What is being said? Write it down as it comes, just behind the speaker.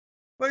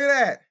Look at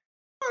that.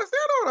 Oh, see,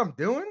 I know what I'm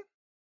doing.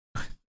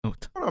 Oh,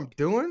 What I'm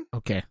doing.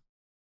 okay.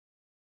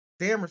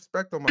 Damn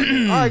respect on my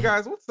name. All right,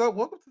 guys, what's up?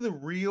 Welcome to the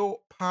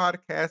Real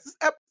Podcast. This is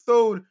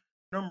episode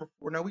number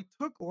 4. Now, we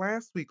took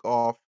last week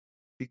off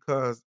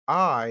because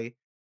I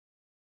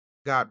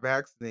got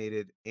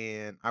vaccinated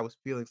and I was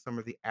feeling some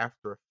of the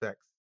after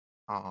effects.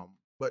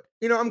 But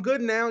I'm good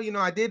now.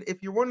 I did.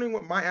 If you're wondering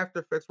what my after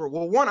effects were,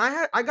 well, one,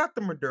 I got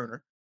the Moderna.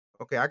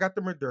 Okay, I got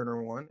the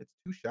Moderna one. It's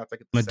 2 shots. I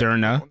get the second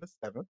one Moderna. on the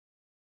 7th.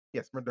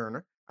 Yes, Moderna.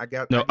 No, I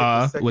get the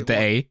with second the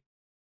one. A.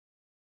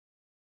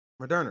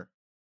 Moderna.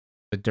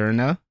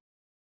 Moderna.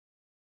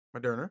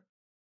 Moderna.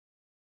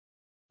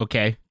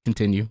 Okay,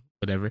 continue.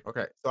 Whatever.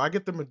 Okay, so I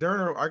get the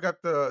Moderna. I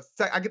get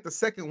the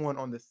second one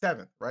on the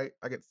 7th, right?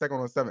 I get the second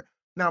one on the 7th.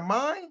 Now,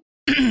 my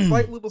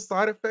slight little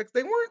side effects,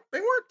 they weren't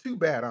too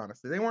bad,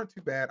 honestly. They weren't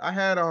too bad. I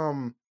had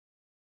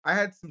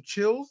some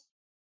chills.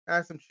 I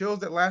had some chills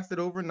that lasted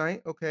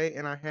overnight, okay,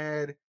 and I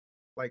had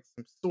like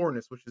some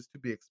soreness, which is to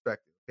be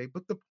expected, okay.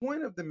 But the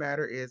point of the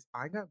matter is,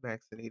 I got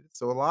vaccinated,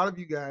 so a lot of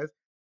you guys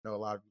know, a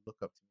lot of you look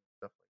up to me,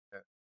 stuff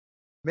like that.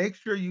 Make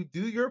sure you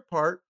do your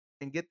part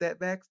and get that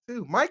vax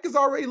too. Mike is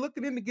already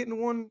looking into getting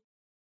one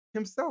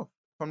himself,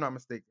 if I'm not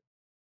mistaken.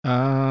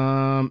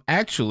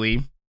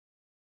 Actually,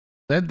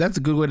 that's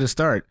a good way to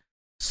start.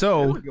 That is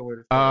So, a good way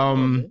to start. Go on,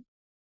 um, man.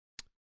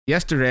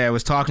 yesterday I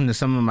was talking to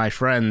some of my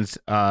friends,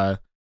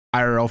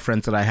 IRL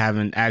friends that I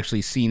haven't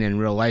actually seen in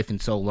real life in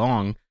so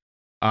long,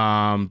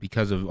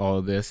 because of all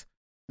of this.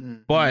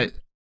 Mhm. But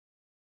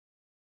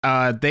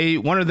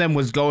one of them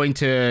was going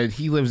to.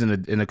 He lives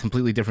in a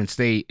completely different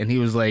state, and he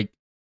was like,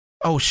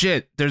 "Oh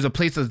shit, there's a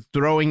place that's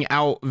throwing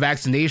out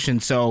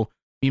vaccinations, so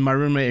me and my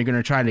roommate are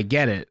gonna try to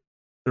get it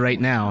right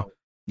Oh, now." no.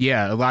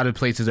 Yeah, a lot of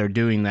places are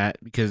doing that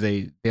because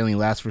they only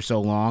last for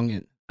so long,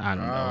 and I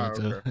don't know.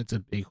 Okay. It's a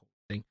big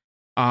thing.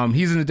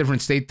 He's in a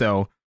different state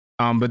though.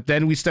 But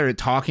then we started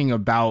talking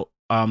about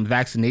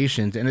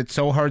vaccinations, and it's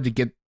so hard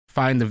to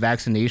find the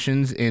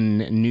vaccinations in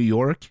New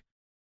York.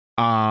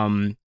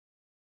 Um,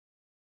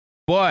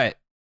 but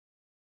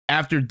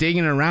after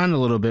digging around a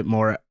little bit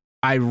more,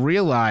 I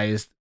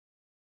realized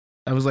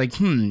I was like,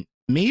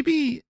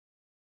 maybe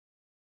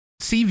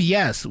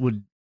CVS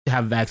would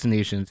have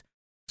vaccinations.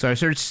 So I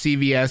searched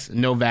CVS,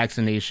 no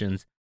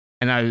vaccinations,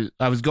 and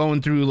I was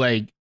going through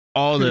like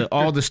all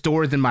the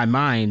stores in my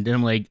mind, and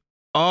I'm like,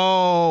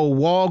 oh,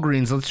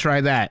 Walgreens, let's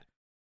try that.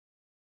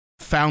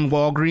 Found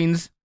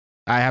Walgreens.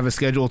 I have a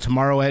schedule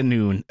tomorrow at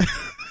noon.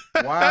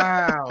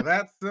 Wow,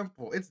 that's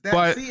simple. It's that.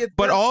 but See, it's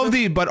but that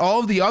simple. all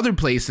of the other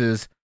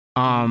places,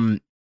 Mhm.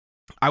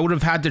 I would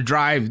have had to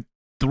drive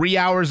 3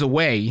 hours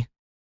away,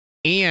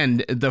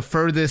 and the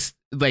furthest,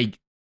 like,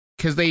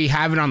 because they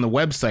have it on the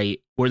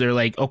website where they're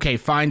like, okay,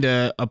 find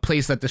a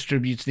place that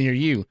distributes near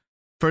you.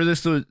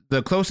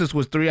 The closest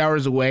was 3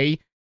 hours away,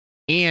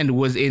 and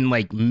was in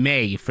like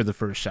May for the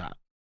first shot.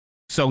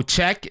 So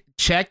check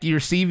your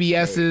Hey,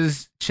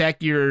 CVS's,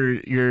 check your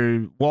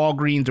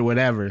Walgreens or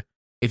whatever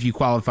if you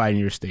qualify in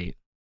your state.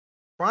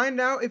 find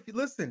out if you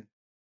listen.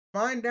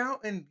 Find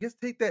out and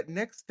just take that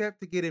next step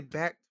to getting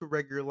back to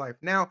regular life.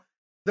 Now,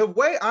 the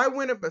way I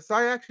went up, so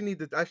I actually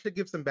I should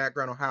give some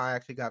background on how I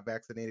actually got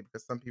vaccinated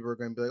because some people are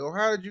going to be like, oh,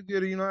 how did you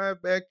get it? I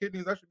have bad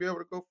kidneys. I should be able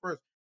to go first.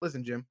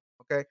 Listen, Jim,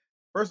 okay?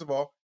 First of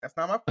all, that's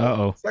not my Uh fault.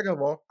 oh. Second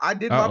of all, I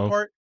did Uh my oh.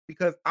 part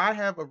because I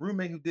have a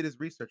roommate who did his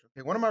research.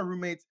 Okay. One of my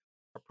roommates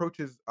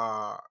approaches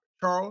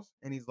Charles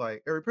and he's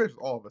like, or he approaches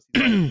all of us.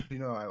 He's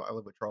like, I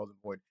live with Charles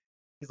and Boyd.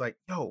 He's like,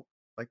 yo,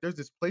 like there's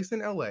this place in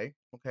LA,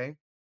 okay?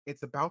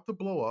 It's about to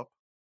blow up,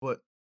 but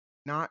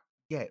not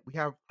yet. We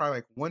have probably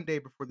like one day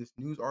before this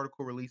news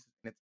article releases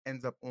and it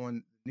ends up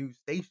on the news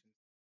station.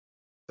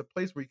 It's a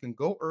place where you can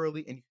go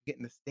early and you can get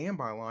in the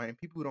standby line, and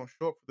people who don't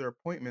show up for their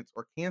appointments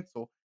or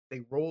cancel,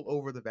 they roll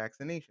over the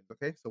vaccinations.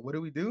 Okay, so what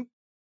do?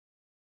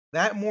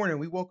 That morning,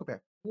 we woke up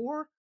at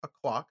 4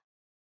 o'clock.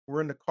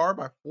 We're in the car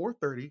by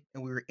 4:30,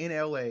 and we were in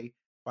LA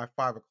by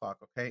 5 o'clock.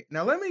 Okay,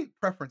 now let me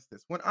preference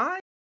this. When I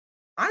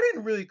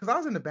didn't really, because I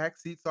was in the back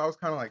seat, so I was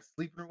kinda, like,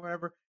 sleeping or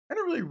whatever. I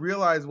didn't really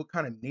realize what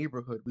kinda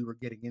neighborhood we were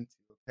getting into,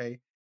 okay?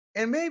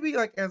 And maybe,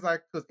 like, as I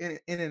was in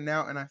and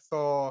out and I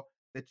saw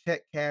the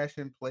check cash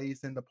in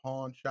place in the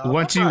pawn shop, I probably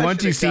Once you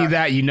shoulda see got,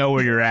 that, you know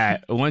where you're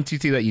at. Once you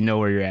see that, you know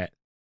where you're at.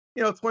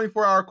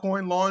 24-hour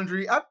coin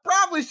laundry. I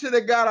probably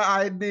shoulda got an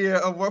idea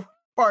of what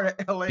part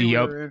of LA we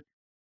Yep. were in,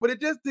 but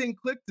it just didn't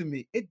click to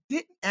me. It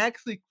didn't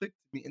actually click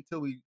to me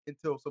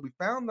until so we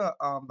found the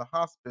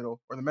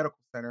hospital or the medical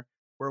center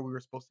where we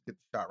were supposed to get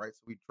the shot, right? So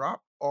we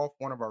dropped off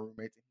one of our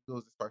roommates and he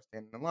goes to start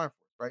standing in line for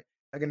us, right?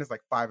 Again, it's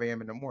like 5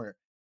 a.m. in the morning.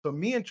 So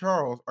me and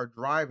Charles are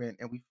driving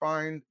and we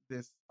find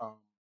this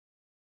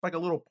like a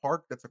little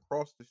park that's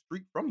across the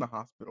street from the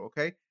hospital,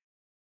 okay?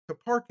 To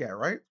park at,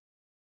 right?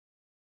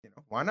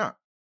 Why not?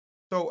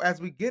 So as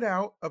we get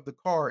out of the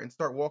car and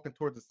start walking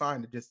towards the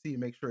sign to just see and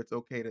make sure it's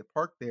okay to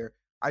park there,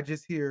 I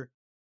just hear,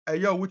 "Hey,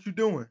 yo, what you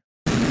doing?"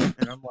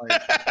 And I'm like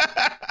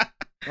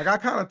I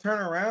kind of turn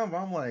around, but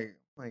I'm like,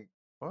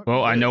 fuck, Well,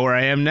 who's I know this? where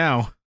I am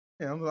now.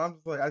 I'm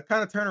just like, I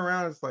kind of turn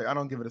around. It's like I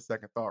don't give it a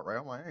second thought, right?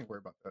 I'm like, I ain't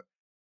worried about that.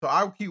 So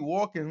I would keep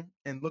walking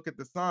and look at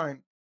the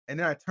sign, and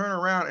then I turn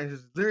around and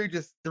there's literally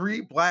just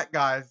 3 black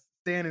guys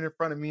standing in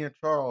front of me and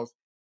Charles.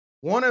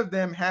 One of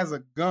them has a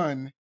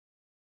gun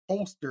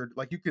holstered,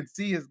 like, you could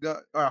see his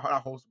gun not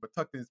holstered, but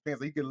tucked in his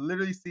pants, like, you could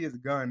literally see his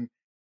gun,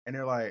 and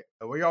they're like,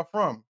 "Where y'all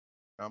from?"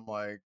 I'm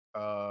like,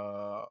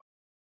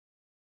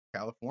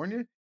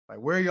 California? Like,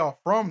 where y'all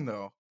from,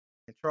 though?"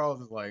 And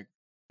Charles is like,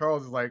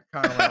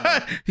 kinda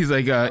like, He's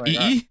like, I'm like,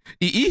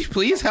 "Alright."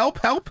 please help.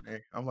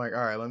 Hey, I'm like,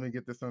 "Alright, let me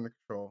get this under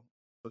control."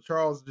 So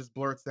Charles just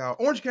blurts out,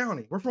 "Orange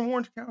County. We're from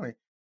Orange County.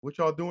 What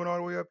y'all doing all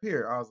the way up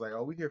here?" I was like,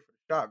 "Oh, we here for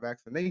the shot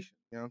vaccination."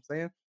 You know what I'm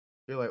saying?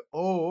 They're like,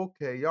 "Oh,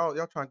 okay. Y'all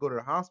trying to go to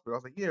the hospital?" I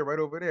was like, "Yeah, right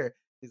over there."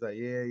 He's like,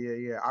 "Yeah, yeah,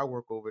 yeah. I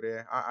work over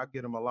there. I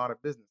get him a lot of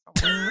business." I'm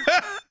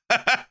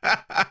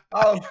like,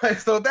 I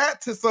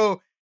was like,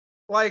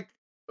 like,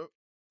 uh,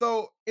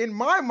 so in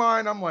my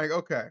mind, I'm like,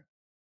 okay,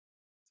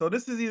 so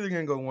this is either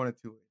gonna go one or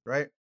two ways,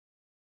 right?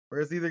 Or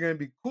it's either gonna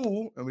be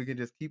cool and we can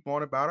just keep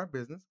on about our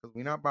business because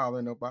we're not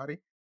bothering nobody,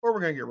 or we're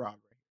gonna get robbed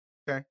right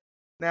here. Okay.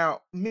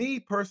 Now, me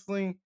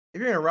personally, if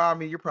you're gonna rob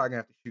me, you're probably gonna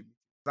have to shoot me.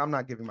 'Cause I'm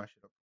not giving my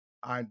shit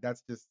up.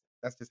 That's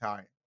just how I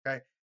am.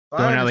 Okay. So I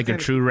Going out like a understand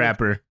the true situation.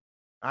 rapper.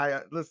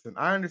 Listen,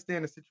 I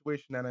understand the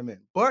situation that I'm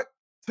in. But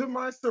to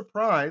my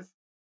surprise,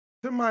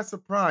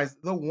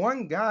 the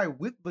one guy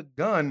with the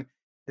gun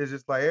is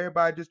just like,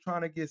 everybody just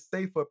trying to get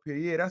safe up here.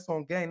 Yeah, that's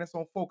on gang, that's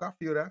on folk. I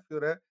feel that. I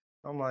feel that.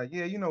 I'm like,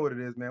 yeah, you know what it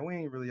is, man. We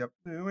ain't really up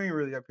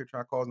here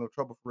trying to cause no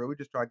trouble for real. We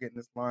just try to get in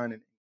this line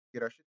and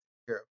get our shit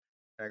taken care of.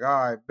 Like,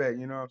 all right, bet,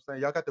 you know what I'm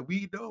saying? Y'all got the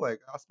weed though? Like,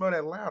 I smell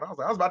that loud. I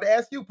was about to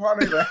ask you,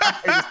 partner. He's like,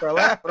 they just start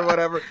laughing or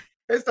whatever.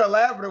 They start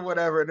laughing or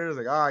whatever. And they're just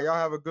like, all right, y'all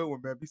have a good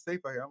one, man. Be safe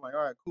out here. I'm like,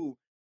 all right, cool.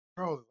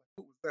 Charles was like,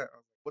 what was that? I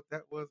was like, what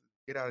that was?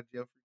 Get out of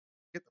jail free.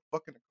 Get the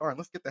fuck in the car and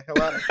let's get the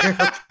hell out of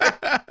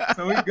here.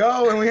 So we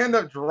go and we end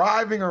up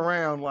driving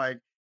around like,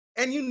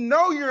 and you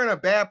know you're in a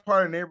bad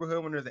part of the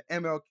neighborhood when there's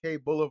an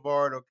MLK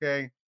Boulevard,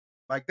 okay?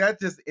 Like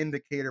that's just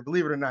indicator.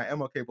 Believe it or not,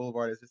 MLK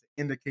Boulevard is just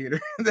an indicator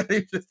that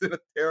he's just in a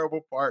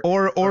terrible part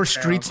or of town.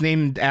 streets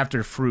named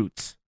after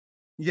fruits.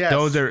 Those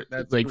Yes, are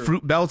that's like true.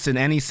 fruit belts in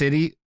any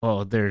city.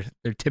 Oh, they're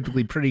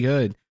typically pretty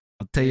good.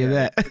 I'll tell you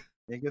Yeah, that.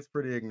 it gets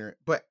pretty ignorant.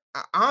 But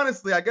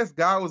honestly, I guess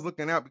God was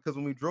looking out because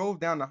when we drove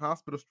down the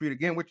hospital street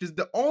again, which is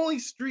the only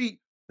street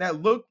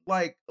that looked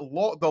like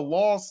the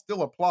laws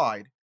still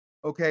applied.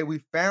 Okay, we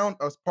found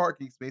a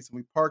parking space and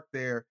we parked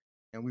there,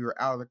 and we were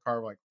out of the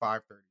car like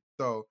 5:30.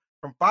 So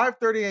from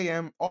 5:30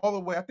 a.m. all the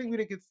way, I think we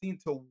didn't get seen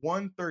till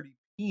 1:30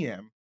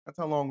 p.m. That's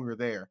how long we were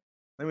there.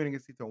 Then we didn't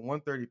get seen till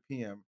 1:30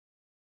 p.m.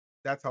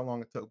 That's how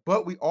long it took.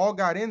 But we all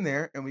got in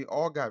there and we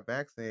all got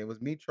vaccinated. It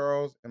was me,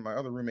 Charles, and my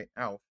other roommate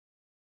Alf.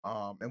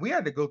 And we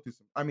had to go through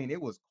some. I mean,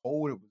 it was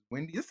cold. It was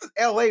windy. This is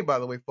LA, by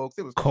the way, folks.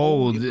 It was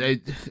cold. Cold. You're,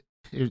 It was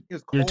you're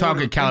cold. It talking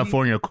was windy.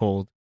 California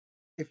cold.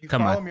 If you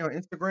Come on. follow me on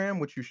Instagram,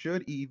 which you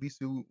should,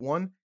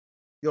 EEVSU1,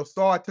 you'll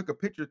saw I took a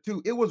picture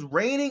too. It was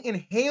raining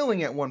and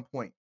hailing at one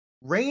point.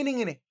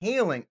 Raining and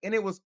hailing. And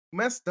it was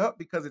messed up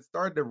because it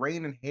started to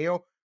rain and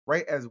hail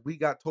right as we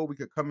got told we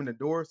could come in the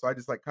door. So I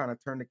just like kind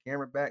of turned the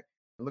camera back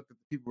and looked at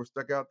the people who were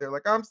stuck out there,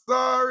 like, I'm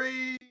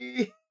sorry.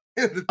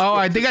 Oh,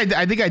 I think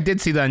I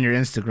did see that on your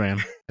Instagram.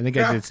 I think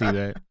I did see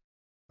that.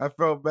 I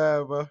felt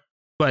bad, bro.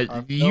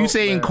 But you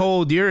saying bad.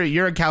 cold, you're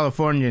in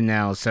California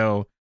now,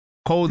 so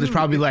cold is Dude,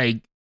 probably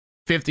like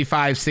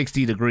 55,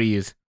 60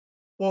 degrees.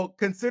 Well,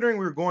 considering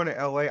we were going to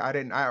LA,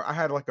 I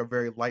had like a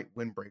very light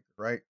windbreaker,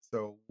 right?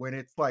 So when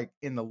it's like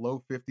in the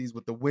low 50s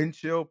with the wind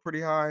chill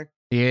pretty high,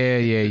 Yeah.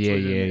 it's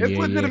legitimate. It's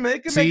legitimate.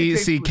 It can make it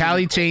taste See,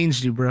 Cali legitimate cold.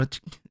 changed you, bro.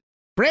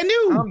 Brand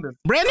new. I'm the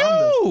Brand I'm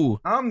the new.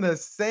 I'm the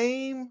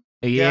same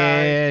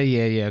guy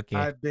Yeah, okay.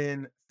 I've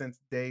been since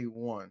day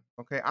one.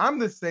 Okay. I'm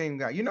the same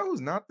guy. You know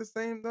who's not the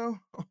same though?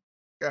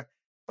 God,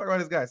 talk about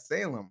this guy,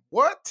 Salem.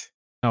 What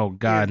Oh is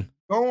God.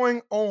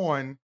 going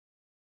on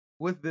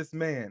with this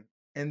man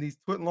and these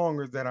twit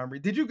longers that I'm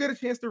reading? Did you get a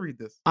chance to read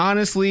this?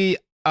 Honestly,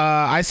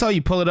 I saw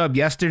you pull it up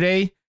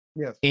yesterday,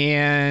 Yes.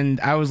 and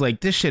I was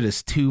like, this shit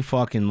is too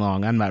fucking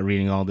long. I'm not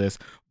reading all this.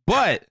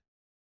 But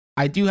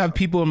I do have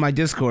people in my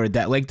Discord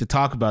that like to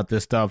talk about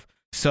this stuff.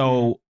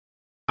 So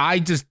I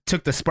just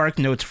took the Spark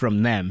Notes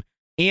from them,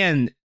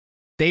 and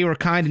they were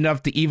kind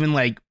enough to even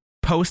like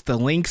post the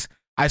links.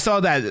 I saw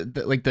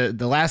that like the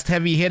last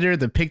heavy hitter,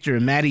 the picture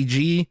of Matty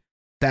G,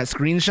 that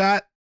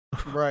screenshot.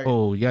 Right.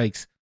 Oh,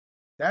 yikes.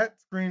 That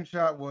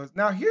screenshot was.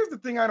 Now here's the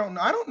thing. I don't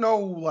know.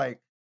 Like,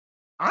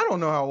 I don't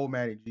know how old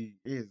Matty G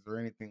is or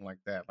anything like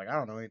that. Like, I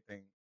don't know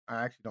anything.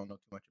 I actually don't know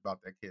too much about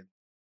that kid.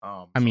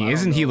 I So mean, I don't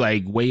isn't he know.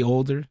 like way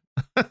older?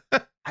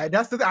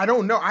 That's the thing. I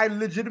don't know. I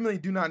legitimately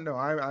do not know.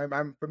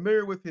 I'm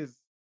familiar with his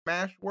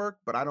Smash work,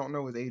 but I don't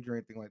know his age or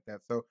anything like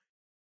that. So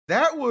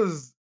that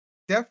was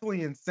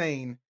definitely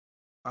insane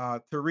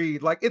to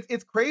read. Like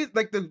it's crazy.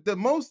 Like the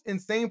most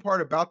insane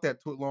part about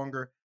that tweet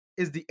longer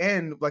is the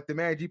end, like the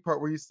Matty G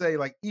part where you say,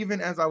 like, even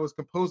as I was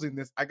composing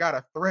this, I got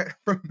a threat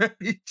from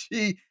Matty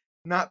G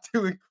not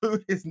to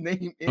include his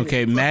name in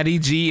Okay, it. So, Matty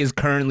G is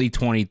currently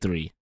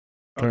 23. okay,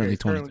 Currently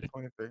it's currently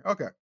 23. 23.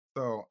 Okay.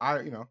 So I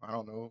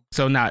don't know.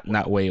 So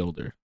not way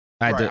older.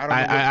 I had Right. to, I don't know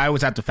what. I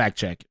always have to fact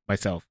check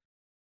myself.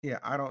 Yeah,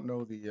 I don't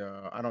know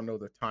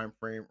the time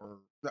frame, or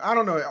I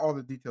don't know all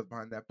the details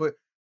behind that. But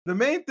the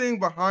main thing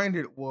behind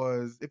it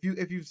was, if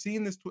you've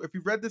seen this if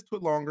you've read this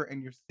tweet longer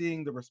and you're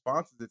seeing the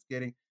responses it's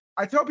getting,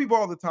 I tell people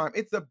all the time,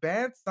 it's a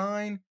bad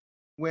sign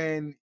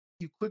when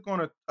you click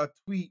on a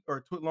tweet or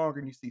a tweet longer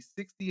and you see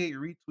 68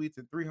 retweets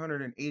and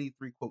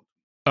 383 quotes.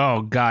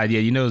 Oh God, yeah,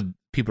 you know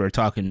people are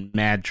talking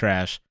mad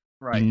trash.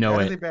 You Right. know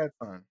That is it. a bad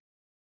sign.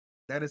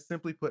 That is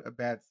simply put a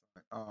bad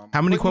sign.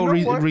 How many But you quote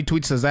know what?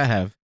 retweets does that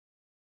have?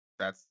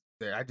 That's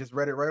I just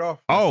read it right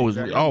off. That's the Oh,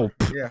 exact number.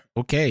 Yeah.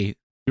 okay.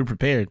 You're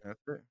prepared. That's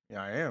it.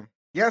 Yeah, I am.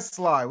 Yes,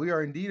 Sly. We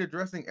are indeed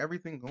addressing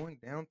everything going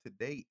down to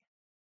date.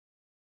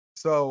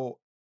 So,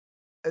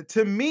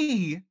 to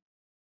me,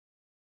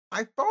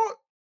 I thought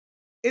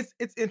it's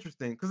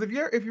interesting because if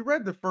you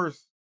read the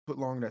first foot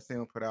long that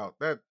Salem put out,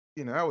 that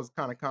that was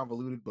kind of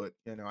convoluted, but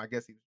I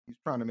guess he's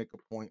trying to make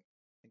a point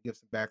and give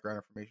some background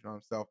information on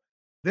himself.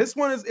 This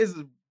one is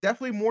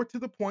definitely more to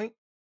the point.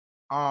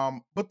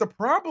 But the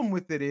problem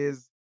with it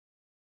is,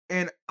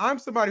 and I'm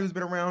somebody who's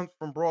been around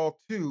from Brawl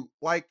too.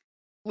 Like,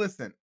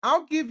 listen,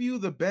 I'll give you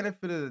the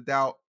benefit of the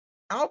doubt.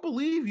 I'll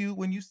believe you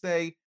when you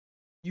say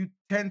you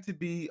tend to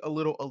be a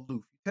little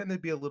aloof. You tend to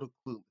be a little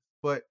clueless.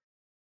 But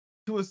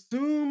to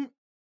assume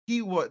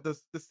he was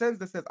the sense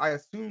that says I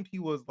assumed he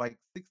was like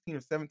 16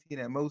 or 17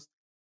 at most,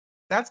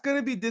 that's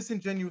gonna be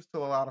disingenuous to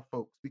a lot of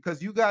folks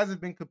because you guys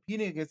have been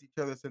competing against each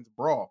other since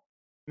Brawl.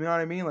 You know what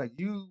I mean? Like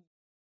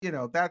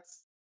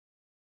that's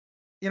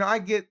I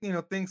get,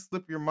 things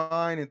slip your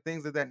mind and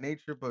things of that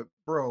nature, but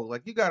bro,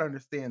 like you gotta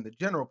understand the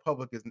general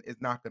public is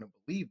not gonna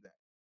believe that.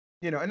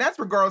 And that's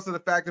regardless of the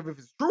fact of if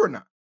it's true or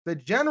not. The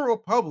general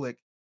public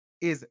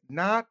is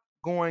not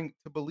going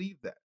to believe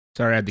that.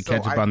 Sorry, I had to So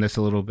catch up on this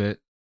a little bit.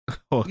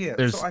 Oh, yeah,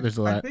 so there's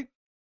a I lot. think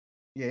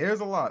yeah,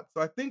 there's a lot.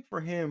 So um,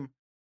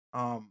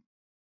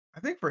 I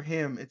think for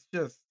him,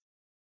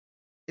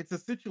 it's a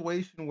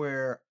situation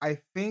where I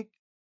think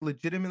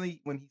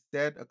legitimately when he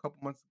said a couple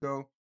months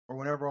ago or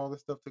whenever all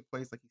this stuff took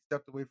place, like he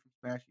stepped away from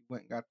Smash, he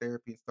went and got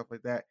therapy and stuff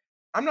like that.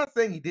 I'm not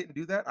saying he didn't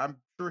do that. I'm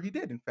sure he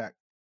did, in fact.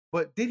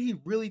 But did he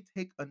really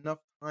take enough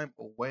time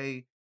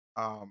away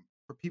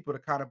for people to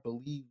kind of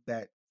believe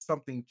that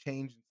something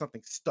changed and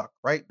something stuck,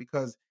 right?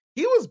 Because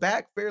he was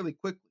back fairly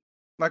quickly.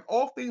 Like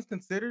all things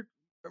considered,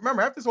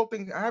 remember after this whole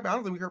thing happened, I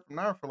don't think we heard from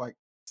Nair for like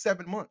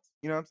 7 months.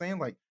 You know what I'm saying?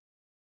 Like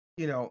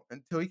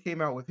until he came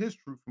out with his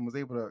truth and was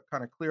able to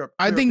kind of clear up his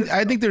I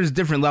stuff. think there's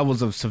different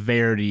levels of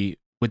severity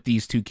with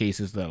these two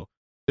cases though.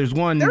 There's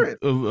There one is,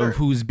 of there is.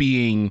 who's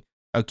being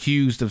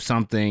accused of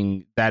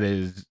something that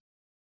is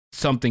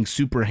something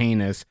super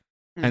heinous,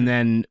 and Mhm.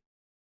 then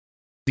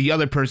the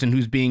other person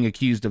who's being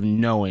accused of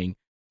knowing.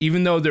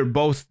 Even though they're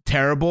both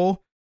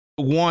terrible,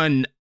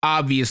 one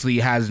obviously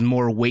has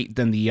more weight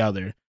than the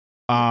other.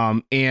 Yeah.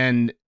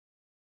 And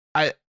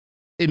I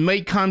it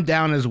might come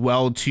down as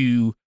well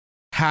to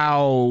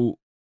how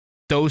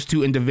those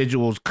two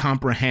individuals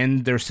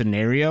comprehend their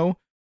scenario.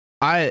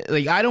 I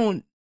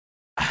don't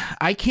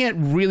I can't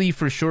really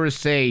for sure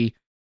say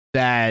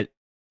that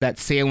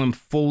Salem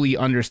fully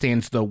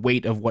understands the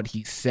weight of what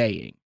he's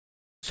saying.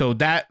 So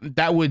that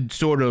would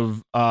sort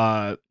of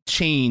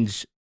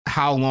change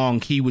how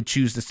long he would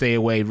choose to stay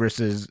away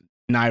versus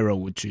Nairo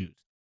would choose.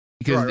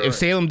 Because Right, if right.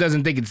 Salem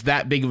doesn't think it's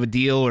that big of a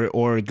deal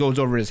or it goes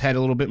over his head a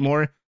little bit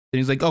more, then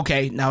he's like,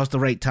 okay, now it's the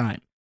right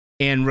time.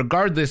 And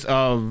regardless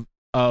of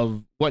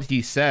what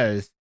he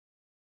says,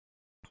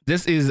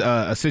 this is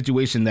a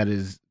situation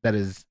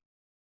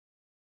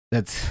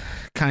that's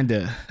kind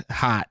of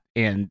hot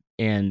and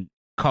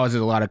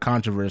causes a lot of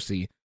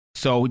controversy.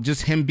 So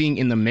just him being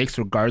in the mix,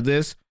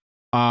 regardless,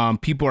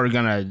 people are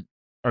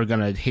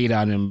gonna hate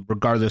on him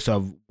regardless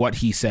of what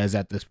he says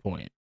at this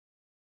point.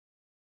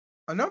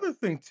 Another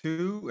thing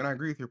too, and I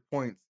agree with your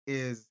points,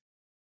 is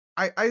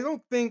I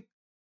don't think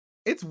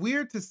it's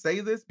weird to say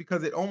this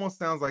because it almost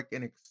sounds like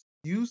an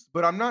excuse,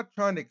 but I'm not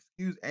trying to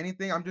excuse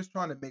anything. I'm just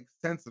trying to make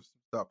sense of some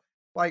stuff.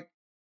 Like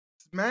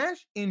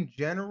Smash in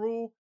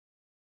general,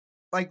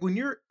 like when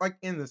you're like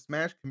in the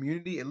Smash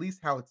community, at least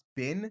how it's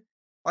been,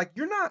 like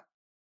you're not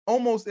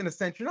almost in a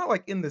sense, you're not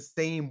like in the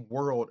same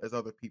world as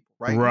other people,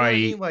 right? You know what I Right,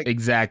 mean? Like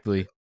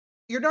exactly.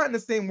 you're not in the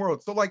same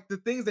world. So like the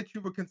things that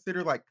you would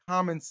consider like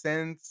common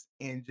sense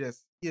and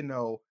just,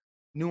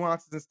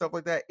 nuances and stuff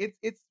like that,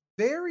 it's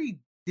very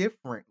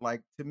different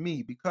like to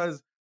me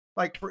because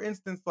like for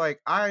instance,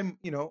 like I'm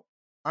in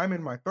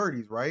my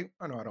 30s, right?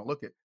 I know I don't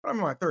look it, but I'm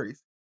in my 30s.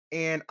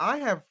 And I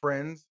have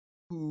friends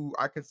who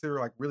I consider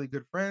like really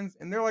good friends,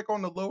 and they're like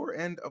on the lower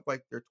end of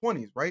like their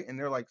 20s, right? And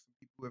they're like some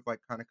people who have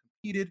like kind of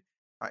competed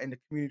in the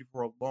community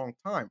for a long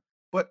time.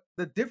 But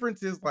the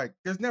difference is like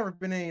there's never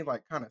been any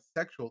like kind of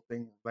sexual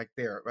thing like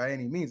there by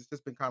any means. It's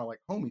just been kind of like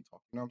homie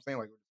talk. You know what I'm saying?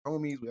 Like we're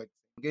homies, we like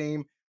the same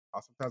game.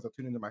 Sometimes I'll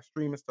tune into my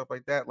stream and stuff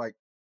like that. Like,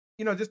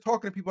 just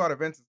talking to people at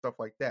events and stuff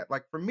like that.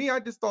 Like for me, I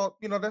just thought,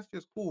 that's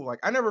just cool. Like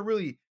I never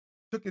really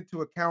took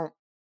into account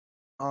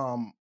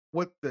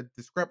what the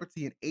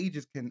discrepancy in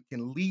ages can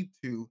lead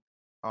to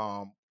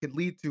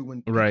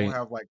when people Right.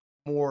 have like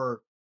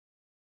more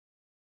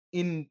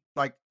in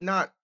like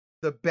not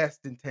the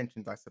best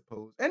intentions, I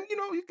suppose. And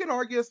you can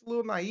argue it's a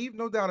little naive,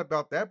 no doubt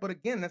about that. But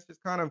again, that's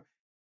just kind of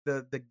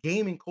the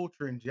gaming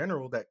culture in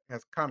general that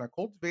has kind of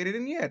cultivated.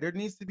 And yeah, there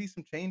needs to be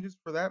some changes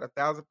for that.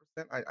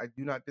 1,000%. I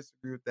do not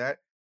disagree with that.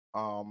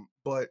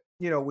 But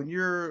when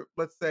you're,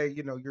 let's say,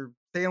 you're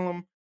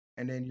Salem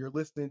and then you're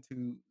listening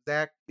to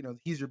Zach,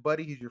 he's your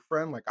buddy, he's your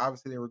friend. Like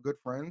obviously they were good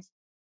friends.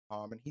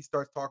 And he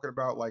starts talking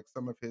about like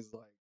some of his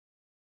like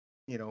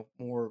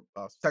more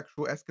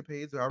sexual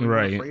escapades, however you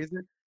want to Right. phrase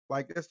it.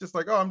 Like it's just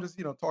like, oh, I'm just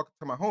talking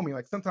to my homie.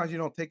 Like sometimes you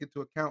don't take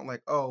into account,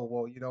 like, oh,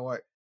 well, you know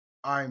what,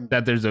 I'm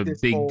That there's a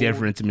this big old.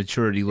 difference in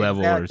maturity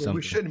level or Exactly. We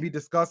something. shouldn't be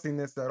discussing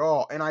this at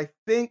all. And I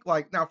think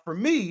like now for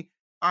me,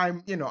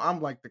 I'm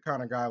like the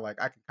kind of guy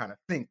like I can kind of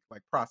think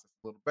like process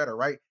a little better,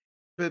 right?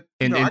 But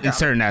I In got like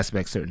certain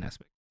aspects, certain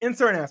aspects. in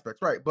certain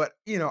aspects, right? But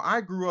I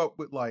grew up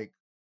with like,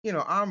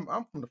 I'm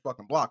from the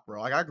fucking block,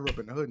 bro. Like I grew up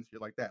in the hood and shit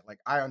like that. Like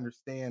I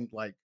understand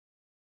like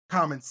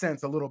common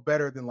sense a little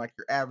better than like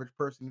your average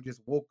person who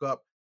just woke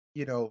up,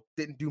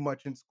 didn't do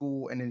much in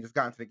school and then just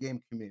got into the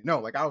game community. No,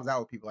 like I was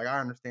out with people. Like I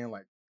understand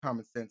like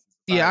common sense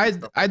in Yeah, society and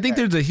stuff I like think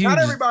that. there's a Not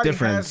huge everybody has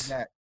difference.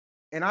 that.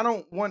 And I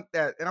don't want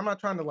that. And I'm not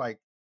trying to like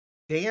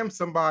damn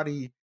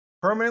somebody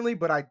permanently,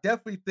 but I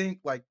definitely think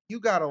like you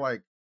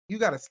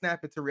gotta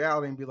snap into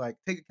reality and be like,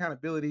 take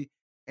accountability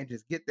and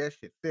just get that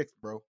shit fixed,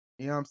 bro.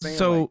 You know what I'm saying?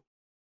 Like, So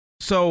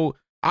so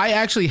I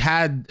actually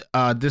had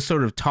this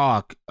sort of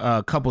talk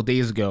a couple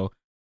days ago.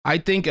 I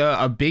think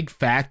a big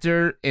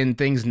factor in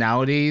things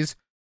nowadays,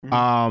 mhm,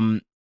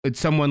 um, it's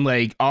someone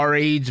like our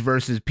age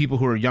versus people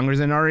who are younger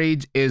than our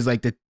age is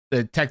like the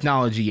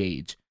technology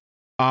age.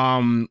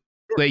 Um,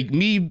 sure. like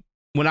me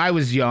when I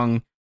was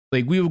young,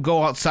 like we would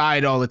go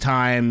outside all the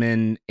time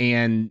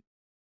and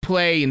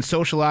play and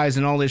socialize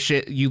and all this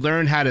shit. You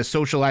learn how to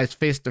socialize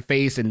face to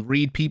face and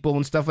read people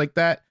and stuff like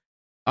that.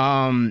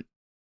 Um,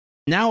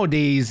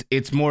 Nowadays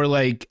it's more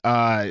like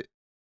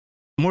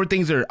more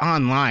things are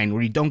online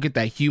where you don't get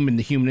that human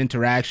to human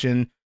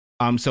interaction.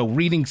 So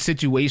reading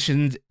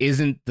situations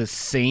isn't the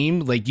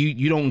same. Like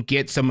you don't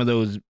get some of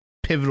those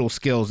pivotal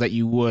skills that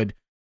you would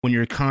when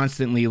you're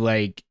constantly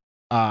like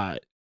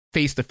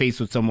face to face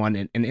with someone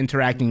and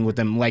interacting with Mhm,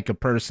 them like a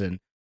person.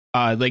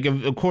 Like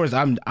of course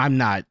I'm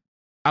not,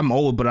 I'm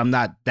old, but I'm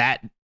not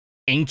that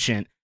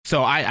ancient.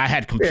 So I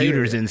had yeah,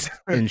 computers yeah,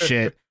 and yeah.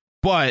 shit.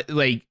 But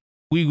like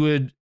we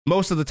would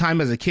most of the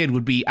time as a kid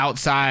would be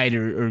outside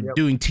or Yep,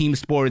 doing team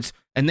sports,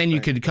 and then you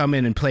same. could come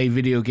in and play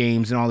video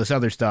games and all this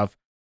other stuff.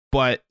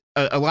 But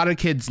a lot of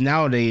kids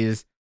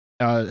nowadays,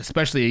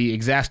 especially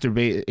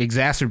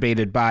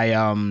exacerbated by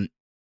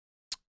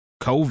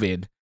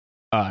COVID,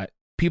 uh,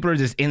 people are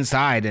just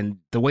inside, and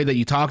the way that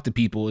you talk to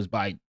people is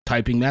by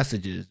typing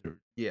messages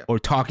Yeah. or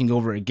talking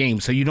over a game.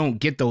 So you don't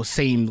get those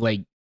same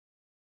like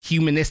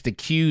humanistic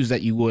cues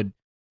that you would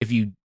if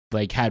you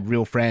like had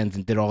real friends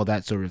and did all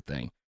that sort of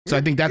thing. So I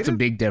Yeah, think it that's a is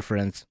big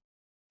difference.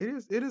 it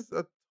is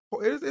a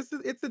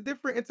it's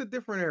a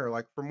different era,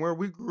 like, from where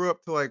we grew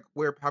up to, like,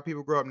 where how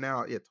people grow up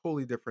now, yeah,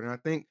 totally different, and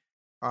I think,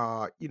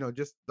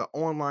 just the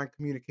online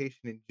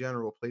communication in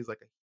general plays,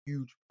 like, a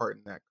huge part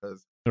in that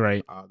 'cause,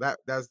 Right.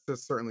 that's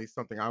just certainly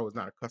something I was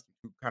not accustomed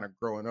to kinda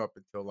growing up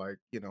until, like,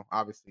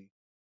 obviously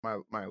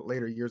my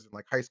later years in,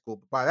 like, high school,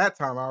 but by that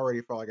time, I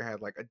already felt like I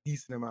had, like, a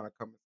decent amount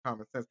of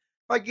common sense.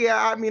 Like,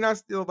 yeah, I mean, I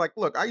still like,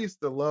 look, I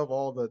used to love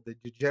all the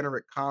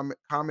degenerate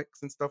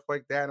comics and stuff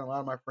like that, and a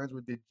lot of my friends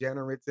were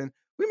degenerates, and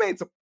we made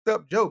some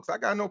up jokes. I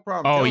got no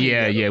problem Oh telling you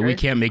yeah, that, yeah. We okay?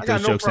 can't make I got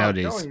those no jokes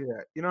problem nowadays. telling you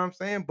that. You know what I'm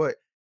saying? But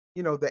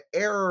the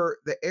error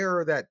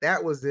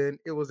that was in,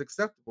 it was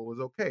acceptable. It was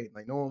okay.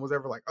 Like no one was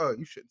ever like, "Oh,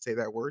 you shouldn't say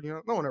that word."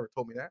 No one ever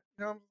told me that.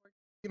 I'm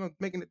like,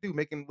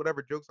 making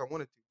whatever jokes I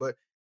wanted to. But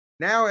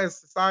now, as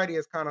society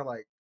has kind of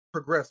like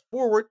progressed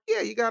forward,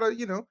 yeah, you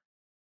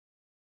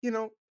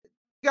know,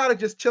 you gotta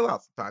just chill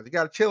out sometimes. You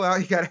gotta chill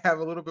out. You gotta have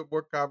a little bit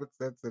more common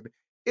sense, and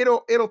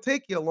it'll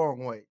take you a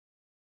long way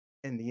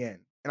in the end.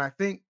 And I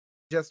think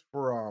just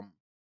for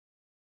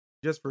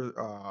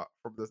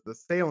from the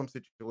Salem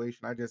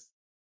situation,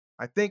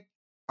 I think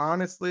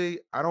honestly,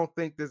 I don't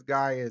think this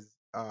guy is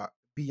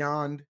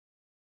beyond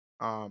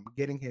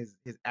getting his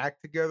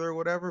act together or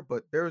whatever,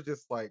 but there's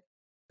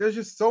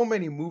just so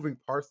many moving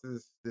parts to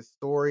this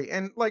story.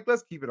 And like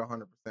let's keep it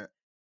 100%.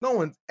 No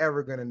one's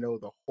ever gonna know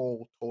the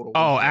whole total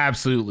Oh, 100%.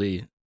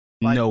 absolutely.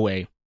 Like No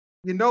way.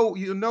 you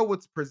know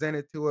what's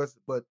presented to us,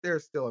 but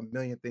there's still a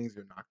million things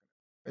you're not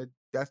gonna.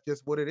 That's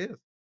just what it is.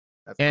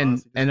 That's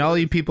honestly just And what all it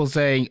you is. people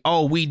saying,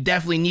 "Oh, we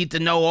definitely need to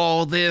know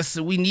all this.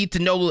 We need to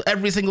know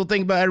every single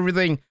thing about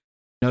everything."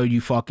 No,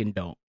 you fucking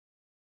don't.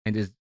 And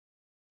just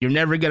you're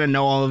never gonna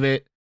know all of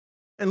it.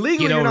 And Get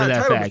legally, you're over not that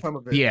entitled to fact. some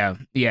of it. Yeah,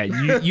 yeah. That's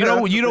the You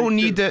thing don't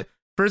need too. to.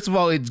 First of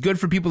all, it's good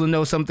for people to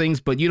know some things,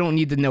 but you don't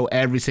need to know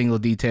every single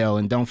detail,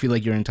 and don't feel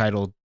like you're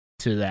entitled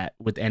to that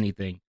with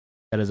anything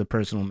that is a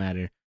personal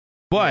matter. Yeah,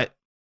 But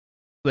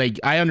like,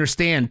 I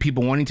understand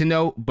people wanting to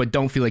know, but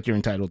don't feel like you're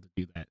entitled to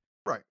do that.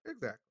 right,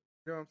 exactly.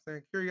 You know what I'm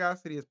saying?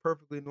 Curiosity is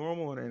perfectly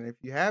normal, and if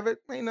you have it,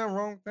 ain't nothing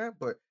wrong with that.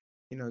 But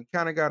you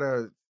kind of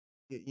gotta,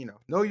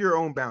 know your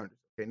own boundaries.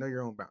 Okay, know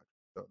your own boundaries.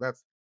 So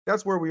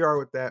that's where we are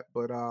with that.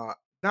 But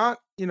not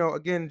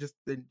again just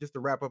to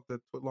wrap up the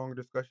longer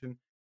discussion,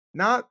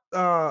 not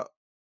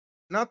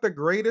not the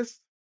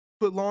greatest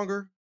foot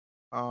longer.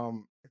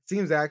 It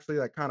seems actually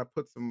like kind of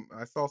put some.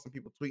 I saw some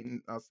people tweeting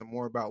some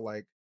more about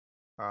like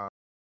uh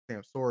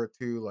Sam Sora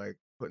too, like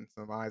putting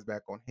some eyes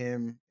back on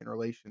him in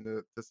relation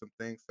to some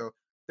things. So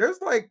there's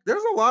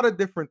a lot of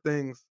different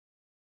things.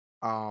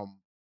 Um,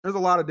 there's a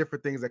lot of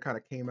different things that kind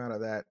of came out of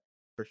that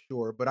for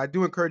sure. But I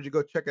do encourage you to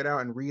go check it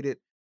out and read it.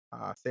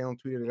 Salem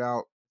tweeted it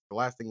out. The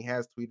last thing he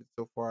has tweeted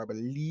so far, I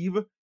believe.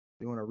 If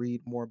you want to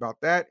read more about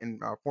that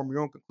and form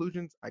your own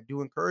conclusions, I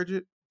do encourage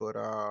it. But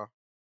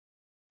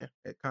yeah,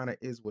 it kind of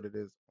is what it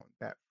is on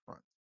that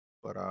front.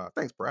 But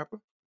thanks, Parappa.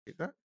 Appreciate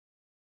that.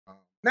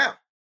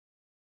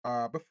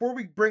 Now, before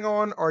we bring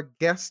on our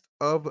guest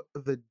of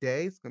the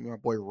day, it's gonna be my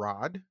boy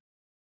Rod,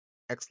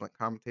 excellent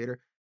commentator.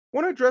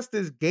 Want to address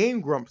this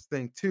Game Grumps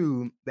thing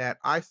too that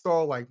I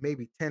saw like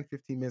maybe 10,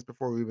 15 minutes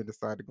before we even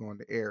decided to go on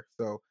the air.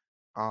 So,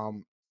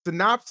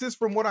 synopsis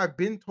from what I've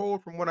been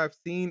told, from what I've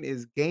seen,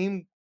 is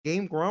Game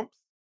Grumps.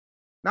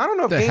 Now I don't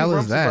know if The Game hell is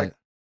Grumps is like, that?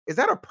 is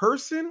that a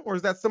person or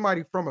is that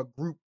somebody from a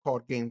group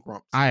called Game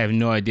Grumps? I have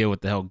no idea what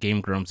the hell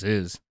Game Grumps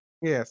is.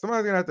 Yeah,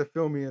 somebody's gonna have to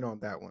fill me in on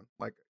that one.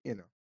 Like, did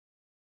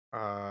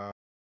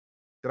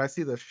I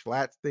see the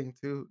Schlatt thing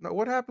too? No,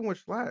 what happened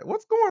with Schlatt?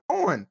 What's going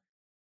on?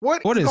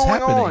 What What is is going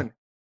happening?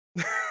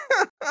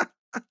 on?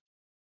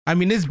 I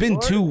mean, it's been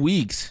What? 2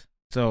 weeks.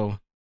 So,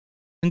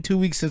 in 2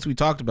 weeks since we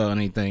talked about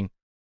anything.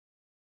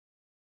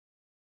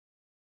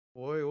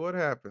 Boy, what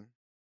happened?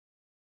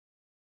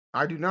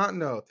 I do not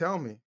know. Tell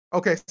me.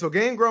 Okay, so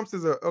Game Grumps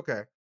is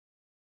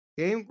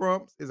Game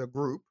Grumps is a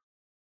group.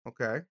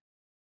 Okay.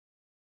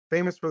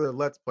 Famous for their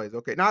Let's Plays.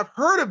 Okay. Now I've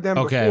heard of them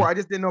Okay. before. I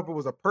just didn't know if it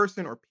was a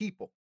person or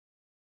people.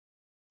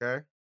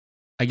 Okay.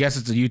 I guess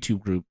it's a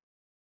YouTube group.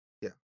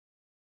 Yeah.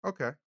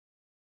 Okay.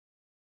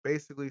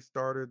 Basically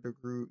started the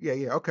group. Yeah,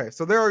 yeah. Okay.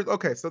 So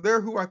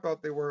they're who I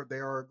thought they were. They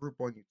are a group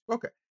on YouTube.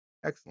 Okay.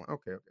 Excellent.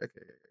 Okay.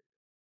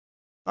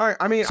 All right.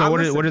 I mean, So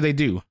what do they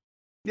do?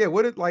 Yeah,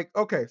 what it like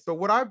okay, so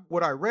what I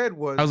read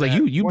was I was like,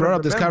 that you one of brought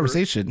up the this members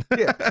conversation.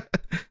 yeah,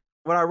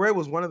 what I read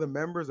was one of the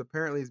members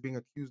apparently is being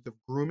accused of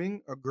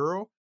grooming a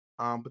girl.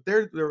 But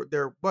there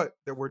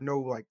were no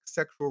like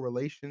sexual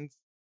relations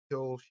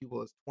till she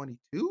was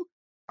 22,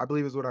 I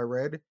believe is what I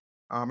read.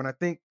 And I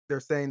think they're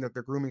saying that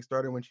the grooming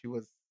started when she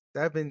was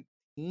 17,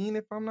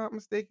 if I'm not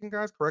mistaken,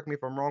 guys. Correct me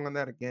if I'm wrong on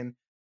that. Again,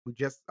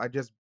 I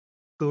just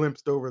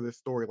glimpsed over this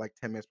story like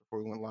 10 minutes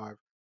before we went live.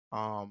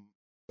 Um,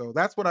 so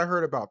that's what I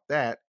heard about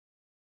that,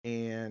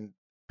 and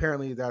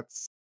apparently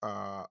that's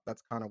kind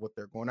of what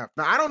they're going after.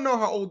 Now I don't know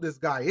how old this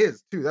guy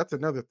is too. That's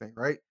another thing,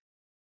 right?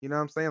 You know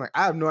what I'm saying? Like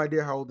I have no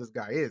idea how old this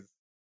guy is.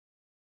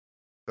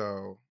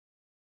 So,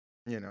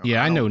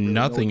 Yeah, I I know don't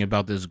nothing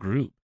about this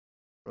group.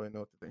 really know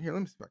what to think. Here, let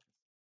me see if I can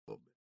a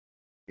little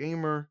bit.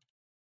 Gamer.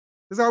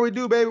 This is how we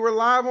do, baby. We're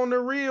live on the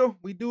reel.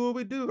 We do what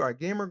we do. All right,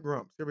 Gamer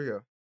Grumps. Here we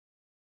go.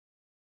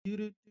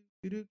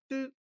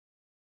 Do-do-do-do-do-do.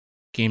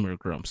 Gamer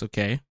Grumps,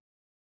 okay.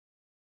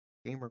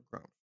 Gamer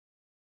Grumps.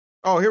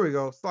 Oh, here we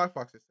go. Sly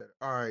Fox just said it.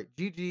 All right.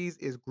 GG's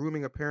is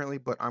grooming apparently,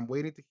 but I'm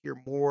waiting to hear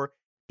more.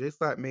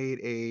 J-Slap made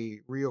a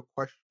real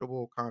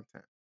questionable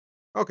content.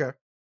 Okay.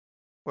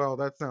 Well,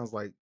 that sounds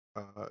like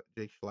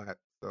Jay Schlatt,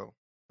 so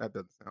that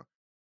doesn't sound.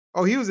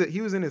 Oh, he was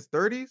in his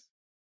 30s?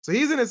 So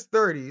he's in his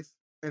 30s,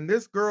 and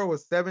this girl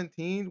was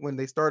 17 when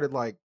they started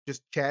like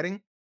just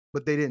chatting,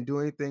 but they didn't do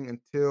anything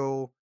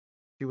until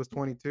she was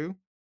 22.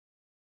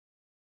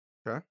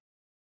 Okay.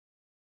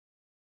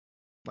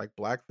 Like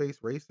blackface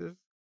racist.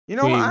 Wait,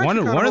 I actually kind one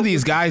of of hope these this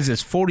is guys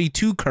is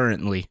 42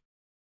 currently.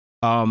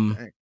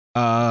 dang.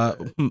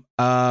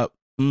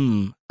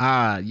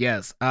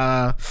 Yes.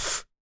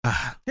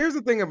 Here's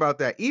the thing about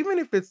that. Even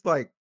if it's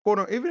like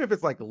even if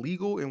it's like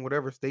legal in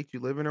whatever state you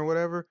live in or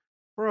whatever,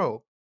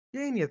 bro,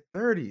 you're in your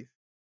 30s.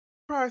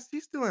 Bro,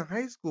 she's still in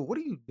high school. What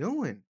are you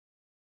doing?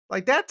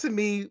 Like that to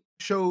me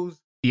shows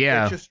that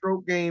Yeah. your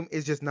stroke game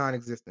is just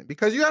non-existent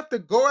because you have to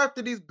go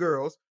after these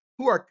girls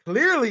who are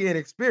clearly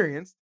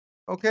inexperienced,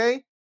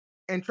 okay,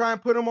 and try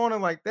and put them on it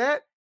like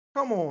that.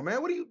 Come on,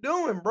 man. What are you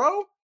doing,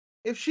 bro?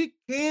 If she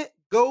can't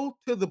go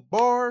to the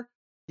bar,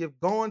 you've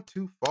gone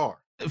too far.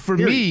 For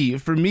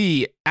Period.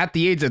 me, at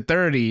the age of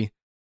 30,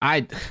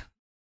 I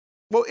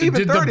Well,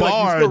 even the 30, like you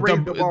bar still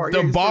raised the bar. the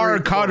Yeah, you still bar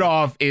raised the bar.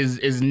 cutoff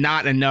is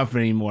not enough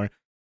anymore.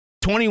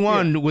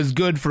 21 was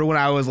good for when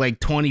I was like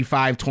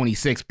 25,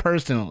 26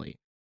 personally.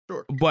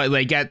 Sure. But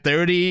like at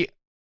 30,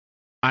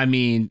 I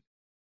mean,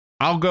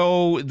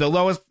 the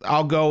lowest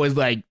I'll go is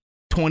like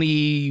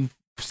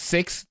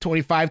 26,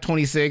 25,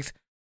 26.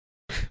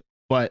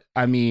 But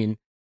I mean,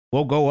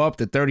 we'll go up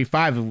to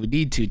 35 if we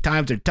need to.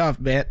 Times are tough,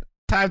 man.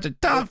 Times are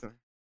tough. Listen,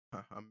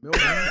 a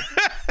million.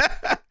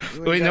 You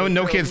ain't Wait, gotta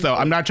no tell kids me though.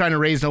 so. I'm not trying to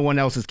raise no one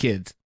else's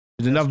kids.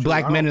 There's enough true.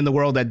 black I men don't- in the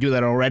world that do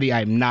that already.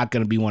 I'm not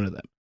gonna be one of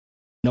them.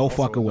 No Also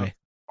fucking way.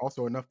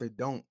 Also enough they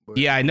don't. But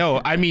Yeah, I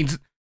know. I mean,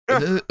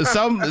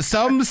 some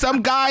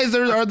guys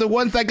are the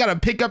ones that gotta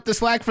pick up the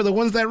slack for the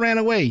ones that ran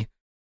away.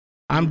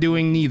 I'm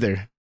doing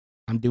neither.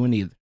 I'm doing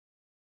neither.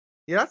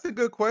 Yeah, that's a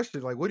good question.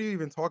 Like, what do you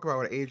even talk about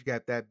with an age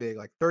gap that big?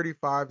 Like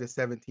 35 to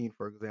 17,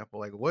 for example.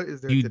 Like, what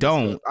is there You to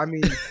discuss? don't. I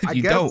mean, I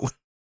You guess. don't.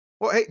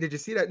 Well, hey, did you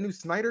see that new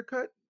Snyder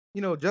cut?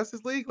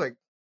 Justice League. Like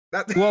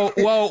that. Well.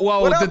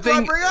 What else do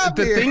I bring up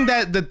here?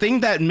 The thing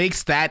that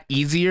makes that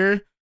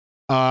easier,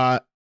 I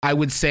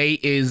would say,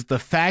 is the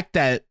fact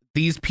that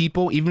these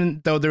people,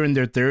 even though they're in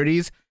their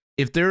 30s,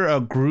 if they're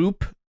a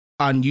group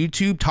on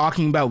YouTube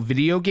talking about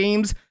video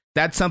games,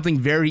 that's something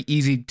very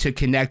easy to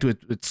connect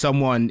with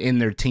someone in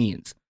their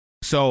teens.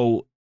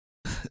 So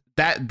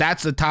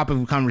that's a topic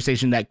of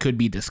conversation that could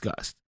be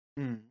discussed.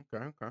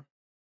 Okay.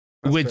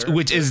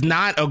 Which is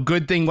not a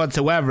good thing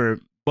whatsoever,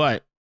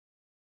 but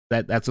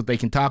that's what they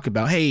can talk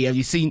about. Hey, have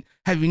you seen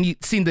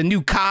the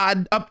new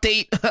COD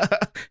update?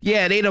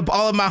 Yeah, it ate up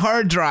all of my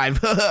hard drive.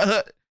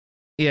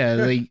 Yeah,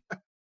 like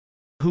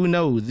who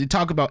knows? You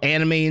talk about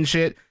anime and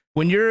shit.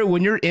 When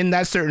you're in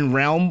that certain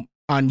realm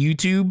on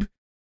YouTube,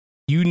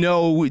 you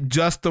know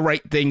just the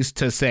right things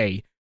to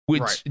say,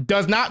 which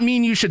does not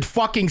mean you should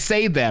fucking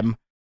say them,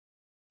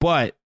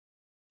 but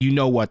you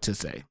know what to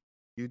say.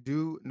 You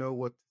do know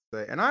what to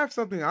say. And I have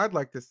something I'd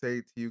like to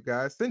say to you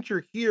guys. Since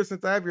you're here,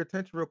 since I have your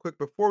attention real quick,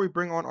 before we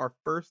bring on our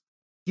first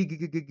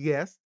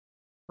guest,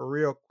 for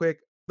real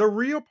quick, The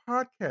Real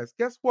Podcast.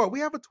 Guess what?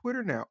 We have a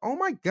Twitter now. Oh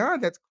my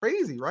God, that's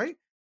crazy, right?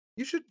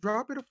 You should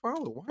drop it a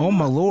follow. Why Oh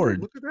my not? lord!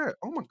 Look at that.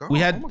 Oh my God.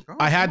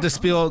 I had to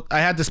spell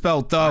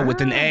the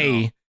with an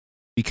A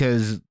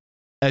because,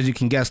 as you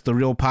can guess, The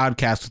Real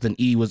Podcast with an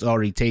E was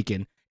already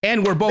taken,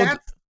 and we're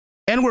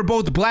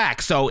both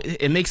black, so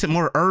it makes it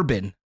more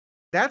urban.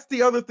 That's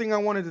the other thing I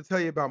wanted to tell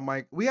you about,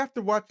 Mike. We have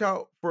to watch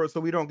out so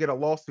we don't get a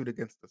lawsuit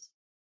against us.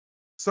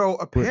 So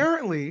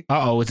apparently,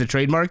 is it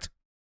trademarked?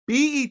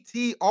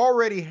 BET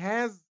already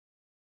has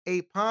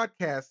a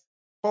podcast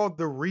called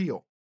The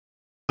Real.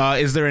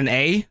 Is there an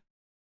A?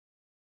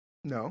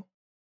 No.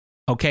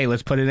 Okay,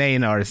 let's put an A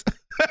in ours.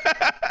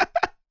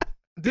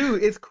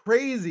 Dude, it's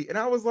crazy. And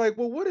I was like,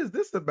 well, what is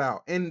this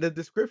about? And the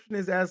description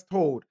is as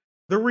told.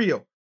 The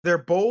Real. They're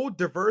bold,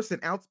 diverse,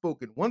 and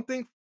outspoken. One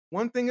thing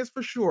is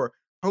for sure.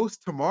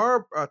 Host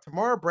Tamara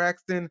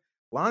Braxton,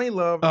 Lonnie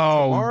Love,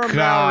 Tamara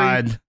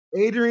God. Mowry,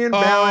 Adrian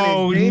Ballin,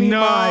 and Janie no.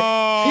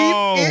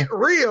 Mai. Keep it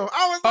real.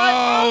 I was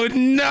like,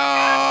 no.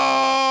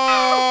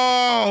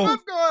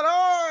 What's going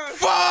on?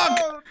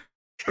 Fuck.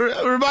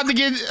 We're about to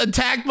get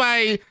attacked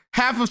by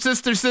half of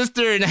Sister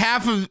and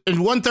half of and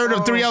 1/3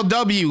 of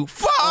 3LW.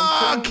 Fuck.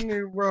 I'm telling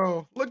you,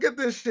 bro. Look at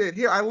this shit.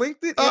 Here, I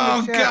linked it in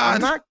the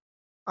chat. God.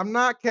 I'm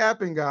not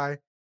capping, guy.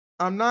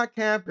 I'm not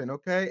camping,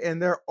 okay?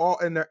 And they're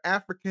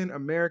African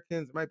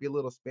Americans. There might be a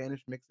little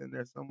Spanish mix in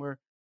there somewhere.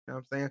 You know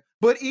what I'm saying?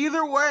 But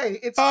either way,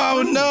 it's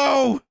true.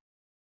 No.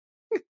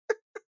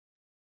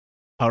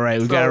 All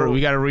right, we gotta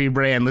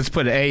rebrand. Let's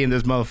put an A in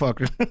this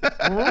motherfucker.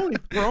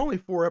 we're only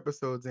 4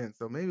 episodes in,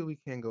 so maybe we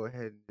can go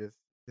ahead and just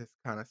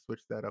kind of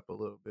switch that up a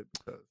little bit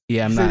because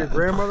I'm not. Your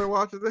grandmother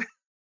watches it.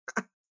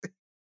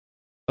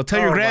 Well,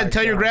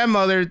 tell your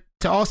grandmother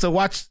to also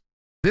watch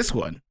this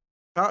one.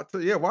 Watch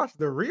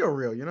The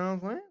Real. You know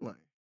what I'm saying? Like,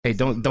 hey,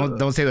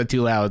 don't say that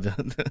too loud.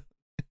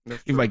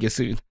 You might get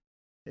sued.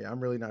 Yeah, I'm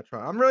really not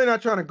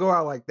trying to go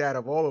out like that.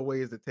 Of all the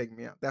ways to take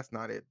me out, that's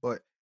not it.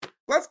 But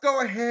let's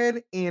go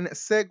ahead and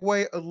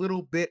segue a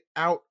little bit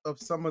out of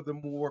some of the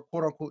more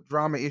quote unquote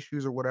drama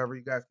issues or whatever.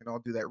 You guys can all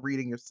do that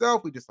reading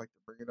yourself. We just like to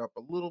bring it up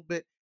a little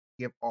bit,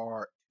 give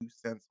our 2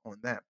 cents on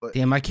that. But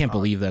damn, I can't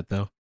believe that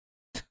though.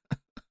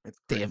 It's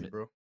crazy,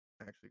 bro.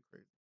 Actually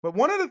crazy. But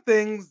one of the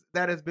things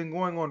that has been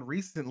going on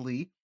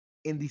recently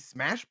in the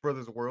Smash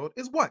Brothers world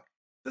is what?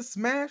 The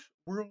Smash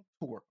World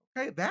Tour.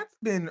 Okay, that's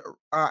been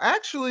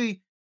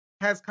actually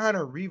has kind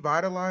of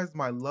revitalized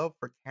my love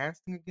for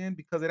casting again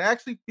because it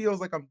actually feels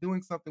like I'm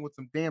doing something with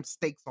some damn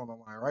stakes on the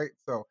line, right?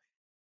 So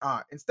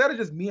instead of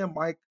just me and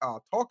Mike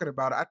talking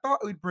about it, I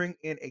thought we'd bring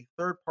in a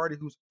third party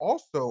who's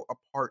also a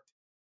part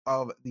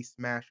of the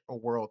Smash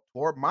World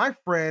Tour. My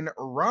friend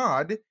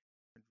Rod.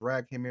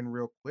 Drag him in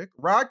real quick.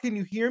 Rod, can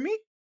you hear me?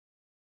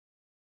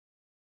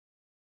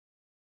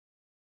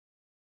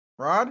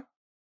 Rod?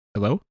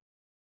 Hello?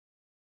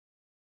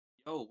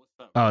 Yo, what's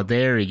up? Oh,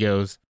 there he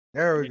goes.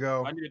 There we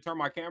go. I need to turn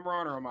my camera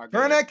on or am I good?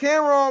 Turn that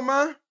camera on,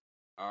 man.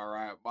 All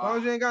right. As long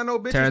as you ain't got no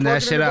bitches turn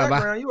that shit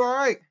up. You all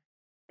right?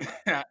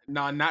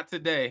 No, not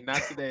today.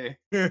 Not today.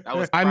 That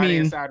was Friday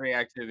and Saturday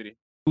activity.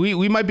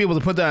 We might be able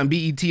to put that on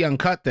BET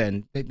Uncut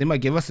then. They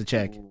might give us a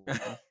check.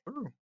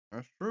 Ooh,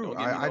 that's true.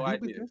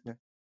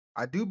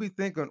 I do be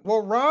thinking.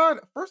 Well, Rod,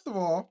 first of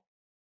all,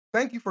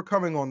 thank you for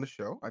coming on the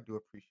show. I do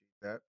appreciate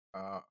that.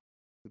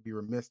 To be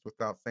remiss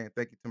without saying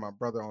thank you to my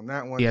brother on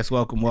that one. Yes,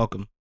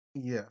 welcome.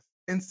 Yes.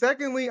 And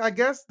secondly, I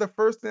guess the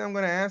first thing I'm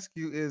going to ask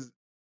you is,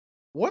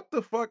 what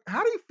the fuck?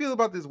 How do you feel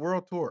about this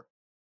world tour?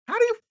 How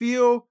do you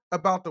feel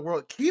about the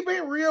world? Keep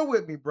it real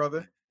with me,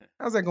 brother.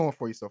 How's that going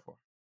for you so far?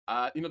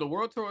 The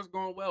world tour is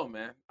going well,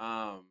 man.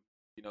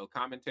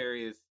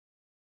 Commentary is,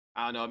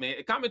 I don't know. I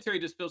mean, commentary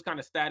just feels kind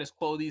of status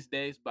quo these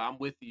days, but I'm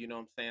with you. You know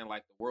what I'm saying?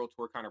 Like the world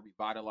tour kind of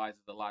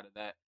revitalizes a lot of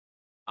that.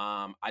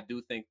 I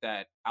do think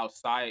that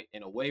outside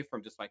and away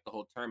from just like the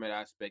whole tournament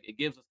aspect, it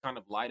gives us kind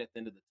of light at the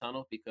end of the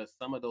tunnel because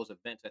some of those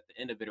events at the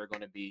end of it are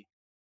going to be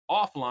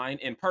offline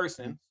in Mhm.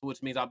 person,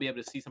 which means I'll be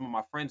able to see some of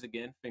my friends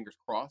again, fingers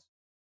crossed.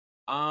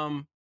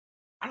 Um,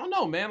 I don't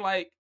know, man.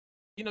 Like,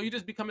 you're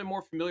just becoming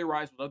more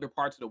familiarized with other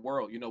parts of the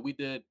world. We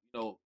did,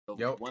 the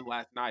Yep. one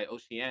last night,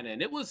 Oceania,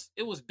 and it was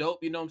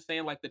dope. You know what I'm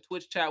saying? Like the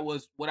Twitch chat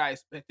was what I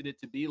expected it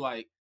to be.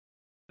 Like,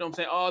 what I'm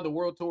saying? Oh, the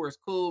world tour is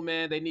cool,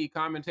 man. They need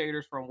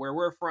commentators from where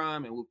we're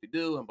from and whoop de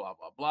do and blah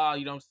blah blah.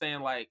 You know what I'm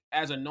saying? Like,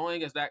 as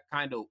annoying as that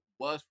kind of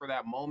was for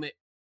that moment,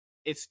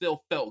 it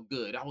still felt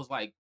good. I was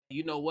like,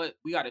 you know what?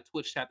 We got a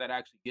Twitch chat that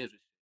actually gives a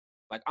shit.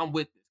 Like, I'm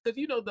with this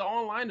because the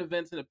online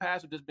events in the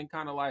past have just been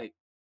kind of like,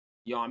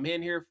 yo, I'm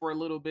in here for a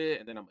little bit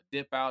and then I'm gonna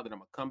dip out, then I'm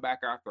gonna come back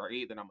after I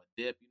eat, then I'm gonna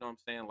dip. You know what I'm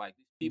saying? Like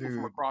these people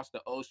from Dude. across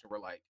the ocean were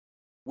like,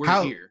 we're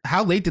How here.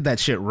 how late did that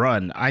shit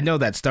run? I know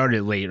that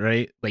started late,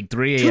 right? Like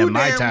 3 Too a.m.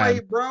 my damn time.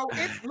 late, bro.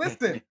 It's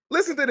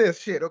listen to this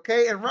shit,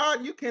 okay? And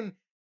Rod, you can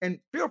and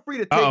feel free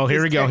to Uh-oh, take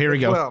here this we go, tech here we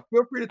as go. well.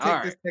 Feel free to All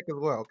take this right. tech as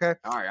well, okay?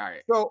 All right, all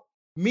right. So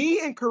me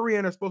and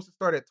Korean are supposed to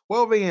start at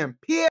 12 a.m.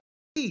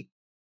 PST.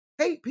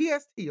 Hey,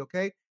 PST,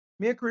 okay?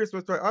 Me and Korean are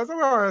supposed to start. I was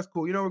like, all right, that's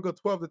cool. We'll go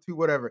 12 to 2,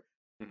 whatever.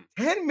 Mhm.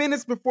 10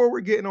 minutes before we're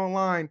getting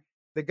online,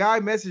 the guy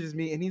messages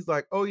me and he's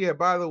like, oh yeah,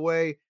 by the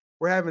way,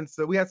 we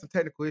had some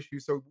technical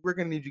issues, so we're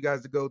gonna need you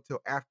guys to go till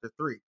after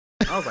 3.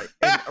 I was like,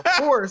 and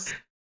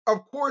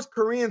of course,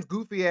 Korean's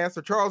goofy ass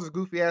or Charles's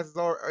goofy ass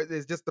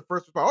is just the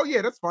first response. Oh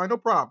yeah, that's fine, no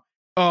problem.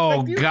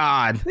 Oh Like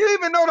God. you don't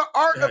even know the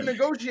art of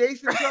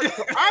negotiation.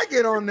 So I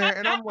get on there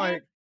and I'm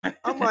like,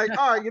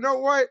 all right, you know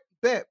what?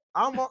 Bet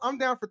I'm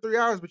down for 3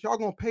 hours, but y'all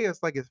gonna pay us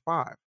like it's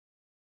 5.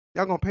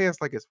 Y'all gonna pay us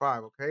like it's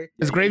 5, okay? Yeah, It's yeah,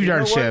 And you graveyard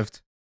know what?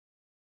 shift.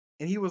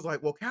 And he was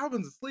like, well,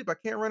 Calvin's asleep. I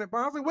can't run it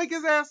by. I was like, wake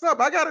his ass up.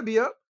 I gotta be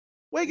up.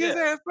 Wake his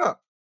yeah, ass up.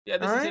 yeah. All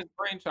This is right. his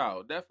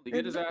brainchild. Definitely get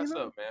And his ass I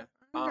up, man.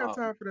 ain't got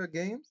time for the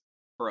games.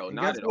 Bro, And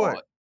not guess at what?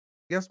 all.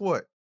 Guess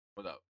what?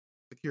 What up?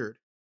 Secured.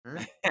 All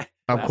right. Of That's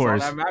all that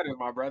course. matters,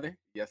 my brother.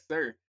 Yes,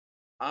 sir.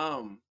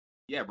 Um,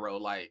 yeah, bro.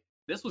 Like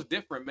this was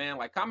different, man.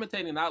 Like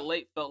commentating that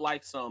late felt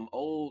like some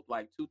old,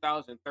 like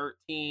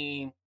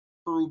 2013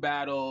 crew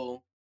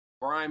battle,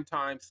 prime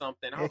time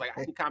something. I was like,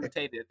 I haven't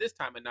commentated at this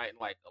time of night in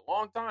like a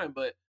long time,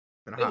 but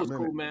Been a it hot was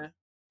minute. cool, man.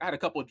 I had a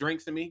couple of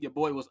drinks in me. Your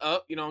boy was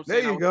up. You know what I'm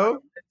There saying? I you was trying to go.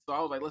 win, so I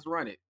was like, let's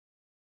run it.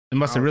 It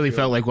must I have was really feeling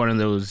felt it. like one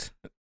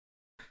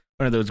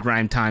of those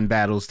grime time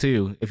battles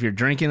too. If you're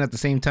drinking at the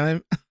same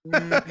time.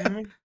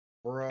 Mhm.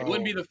 It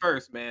wouldn't be Bro. the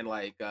first, man.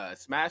 Like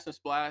Smash and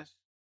Splash,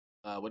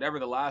 whatever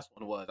the last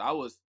one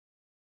was.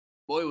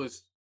 Boy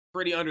was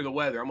pretty under the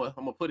weather. I'm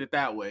gonna put it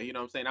that way. You know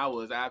what I'm saying? I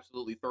was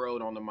absolutely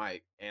thrilled on the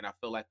mic, and I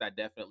feel like that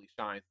definitely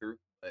shined through.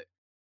 But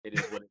it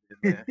is what it is,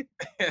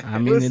 man. I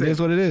mean, it Listen,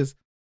 is what it is.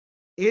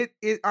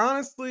 it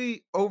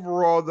honestly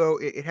overall though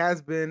it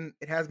has been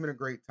a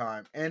great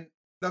time. And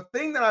the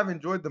thing that I've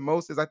enjoyed the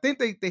most is I think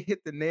they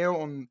hit the nail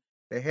on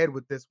the head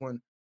with this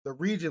one, the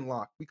region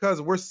lock,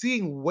 because we're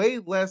seeing way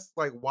less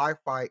like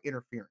Wi-Fi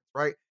interference,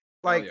 right?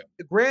 Hell Like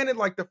yeah. granted,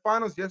 like the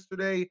finals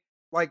yesterday,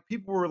 like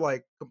people were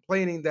like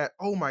complaining that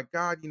oh my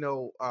god,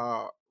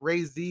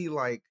 Ray Z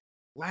like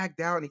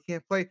lagged out and he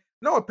can't play.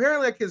 No,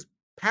 apparently like his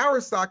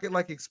power socket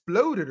like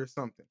exploded or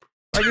something.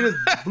 Like it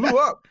just blew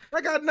up.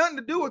 That got nothing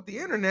to do with the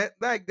internet.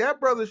 Like that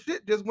brother's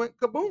shit just went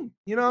kaboom.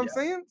 You know what I'm Yeah.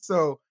 saying?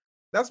 So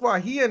that's why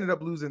he ended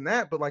up losing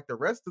that. But like the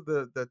rest of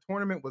the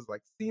tournament was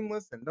like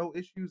seamless and no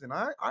issues. And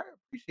I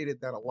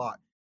appreciated that a lot.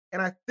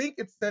 And I think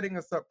it's setting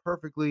us up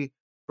perfectly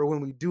for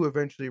when we do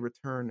eventually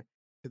return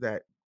to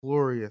that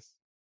glorious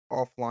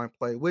offline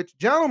play, which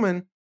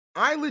gentlemen,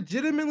 I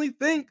legitimately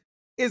think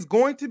is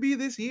going to be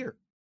this year.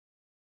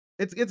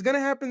 It's gonna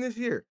happen this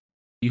year.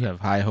 You have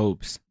high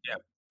hopes. Yeah.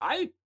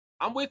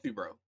 I'm with you,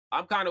 bro.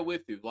 I'm kind of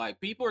with you. Like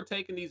people are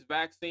taking these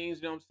vaccines,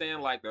 you know what I'm saying?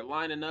 Like they're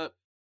lining up.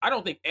 I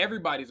don't think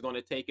everybody's going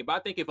to take it, but I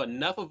think if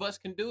enough of us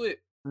can do it,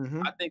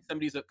 Mm-hmm. I think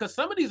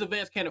some of these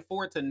events can't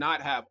afford to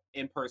not have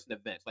in-person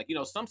events. Like,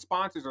 some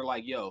sponsors are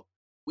like, yo,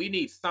 we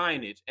need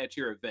signage at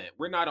your event.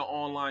 We're not an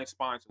online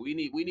sponsor. We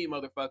need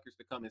motherfuckers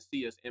to come and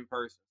see us in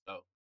person.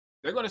 So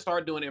they're gonna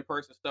start doing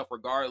in-person stuff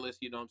regardless,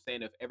 you know what I'm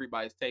saying, if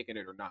everybody's taking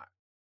it or not.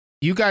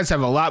 You guys have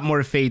a lot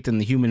more faith in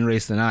the human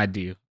race than I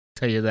do.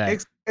 Tell you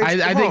that.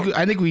 Hold on.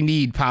 I think we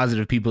need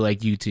positive people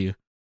like you two.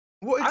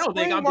 Well, I don't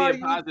think explain I'm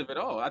being positive at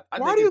all. I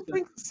why think do it's you just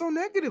think so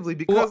negatively?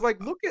 Well, Because like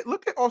look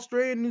at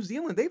Australia and New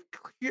Zealand. They've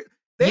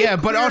yeah,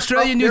 but cleared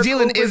Australia up and New their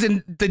Zealand COVID.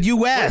 isn't the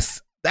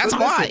US. That's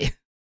But why.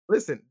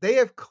 listen, they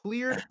have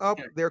cleared up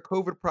their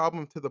COVID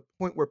problem to the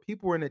point where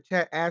people were in the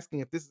chat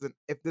asking if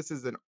this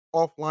is an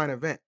offline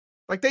event.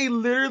 Like they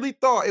literally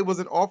thought it was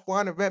an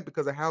offline event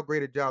because of how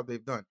great a job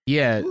they've done.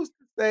 Yeah. Who's to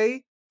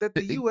say that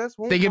the Th- US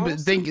won't follow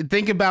suit?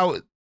 think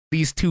about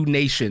these two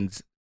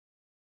nations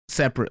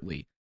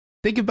separately.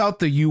 Think about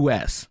the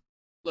US.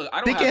 look, I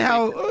don't Think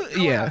have of faith. how I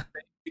don't yeah. have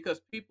faith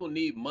because people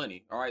need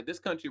money. All right. This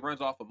country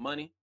runs off of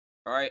money.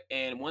 All right.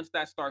 And once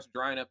that starts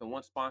drying up and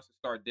once sponsors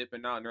start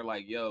dipping out and they're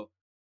like, yo,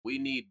 we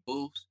need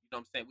booths, you know what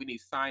I'm saying? We need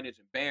signage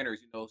and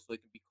banners, so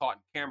it can be caught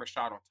in camera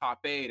shot on top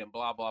 8 and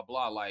blah, blah,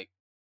 blah. Like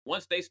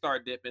once they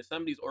start dipping,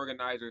 some of these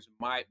organizers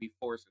might be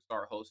forced to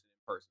start hosting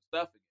in-person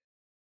stuff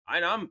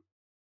again. And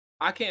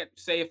I can't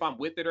say if I'm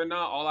with it or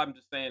not. All I'm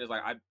just saying is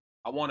like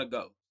I want to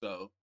go.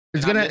 So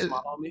It's and I miss gonna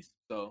my homies.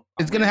 So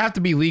it's I'm gonna ready. have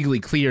to be legally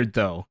cleared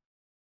though.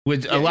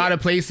 With a Yeah, lot yeah.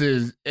 of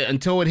places,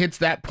 until it hits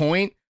that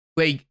point,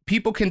 like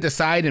people can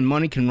decide and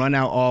money can run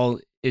out all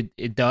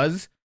it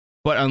does.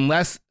 But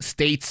unless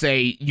states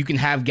say you can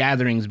have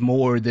gatherings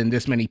more than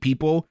this many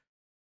people,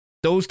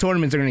 those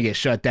tournaments are going to get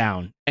shut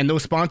down, and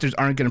those sponsors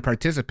aren't going to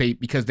participate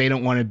because they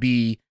don't want to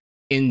be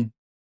in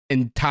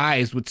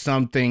ties with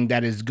something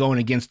that is going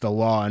against the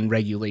law and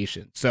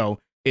regulation. So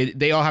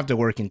they all have to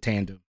work in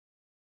tandem.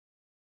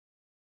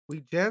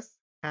 We just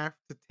have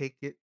to take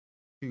it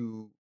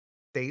to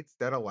states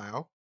that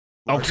allow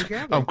Oh, larger of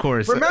gatherings.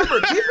 course. Remember,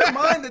 keep in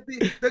mind that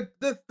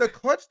the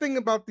clutch thing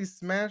about the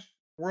Smash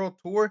World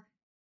Tour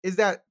is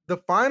that the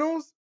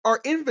finals are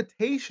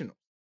invitational.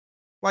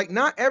 Like,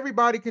 not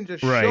everybody can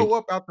just Right. show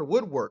up out the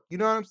woodwork. You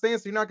know what I'm saying?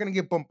 So you're not gonna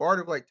get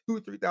bombarded with like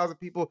 2,000-3,000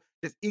 people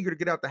just eager to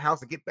get out the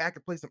house and get back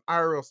and play some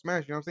IRL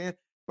Smash. You know what I'm saying?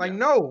 Like, Yeah.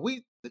 no,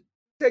 we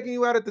taking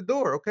you out at the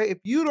door. Okay, if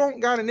you don't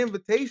got an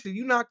invitation,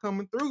 you're not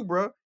coming through,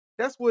 bro.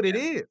 That's what it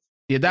is.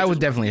 Yeah, that Which would is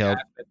one definitely of the help.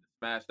 aspects of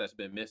Smash that's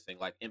been missing,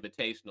 like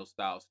invitational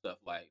style stuff.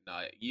 Like,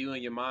 nah, you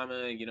and your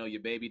mama and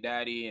your baby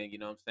daddy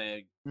and what I'm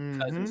saying,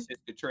 cousin, Mm-hmm.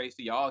 sister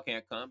Tracy, y'all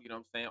can't come. You know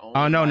what I'm saying? Oh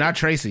Only no, invited not people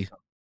Tracy. can come.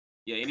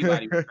 Yeah,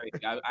 anybody but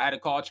Tracy. I had to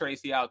call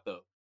Tracy out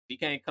though. She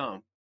can't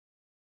come.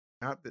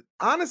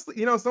 Honestly,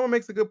 someone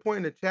makes a good point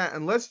in the chat.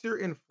 Unless you're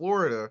in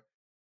Florida,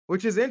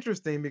 which is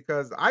interesting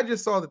because I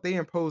just saw that they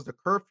imposed a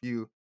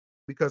curfew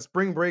because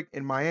spring break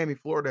in Miami,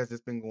 Florida has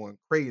just been going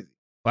crazy.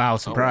 Wow,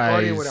 Oh wow.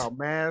 Partying surprise. without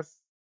masks,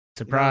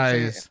 you know what I'm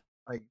saying? Surprise.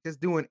 Like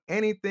just doing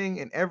anything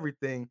and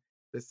everything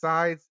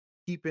besides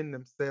keeping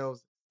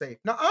themselves safe.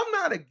 Now, I'm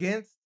not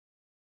against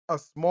a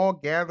small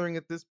gathering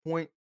at this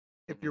point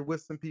if Mhm. you're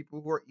with some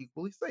people who are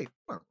equally safe.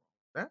 Nothing wrong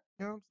with that,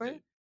 you know what I'm Yeah.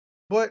 saying?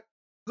 But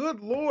good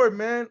lord,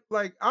 man,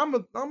 like I'm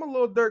a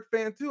little Dirk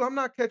fan too. I'm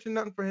not catching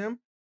nothing for him.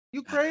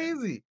 You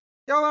crazy.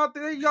 Y'all out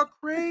there, y'all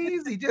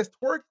crazy. Just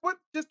twerk what?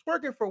 Just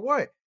twerking for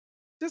what?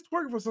 Just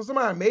twerking for so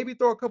somebody maybe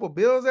throw a couple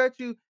bills at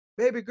you.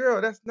 Baby girl,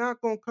 that's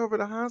not gonna cover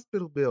the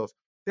hospital bills.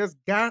 There's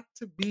got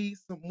to be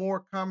some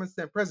more common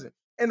sense present.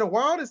 And the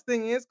wildest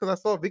thing is, because I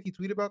saw Vicky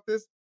tweet about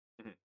this,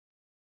 Mhm.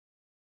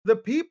 the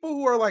people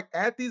who are like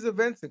at these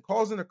events and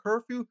causing a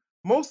curfew,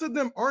 most of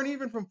them aren't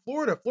even from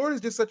Florida. Florida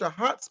is just such a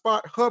hot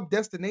spot hub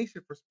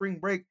destination for spring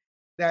break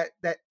that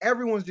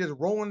everyone's just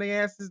rolling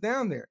their asses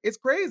down there. It's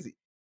crazy.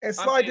 And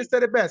I Sly mean, just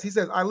said it best. He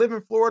says, "I live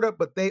in Florida,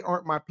 but they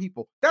aren't my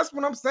people." That's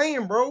what I'm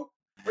saying, bro.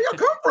 Where y'all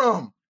come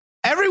from?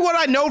 Everyone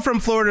I know from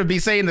Florida be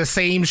saying the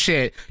same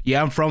shit.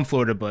 Yeah, I'm from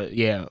Florida, but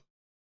yeah,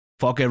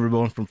 fuck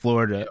everyone from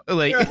Florida.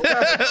 Like,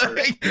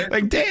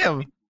 like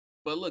damn.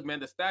 But look, man,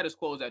 the status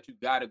quo is that you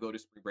got to go to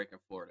spring break in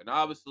Florida. And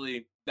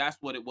obviously, that's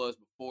what it was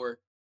before.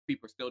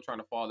 People are still trying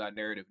to follow that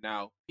narrative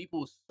now.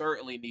 People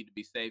certainly need to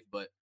be safe,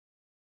 but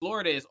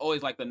Florida is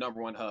always like the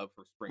number one hub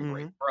for spring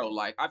break, Mhm. bro.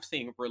 Like I've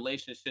seen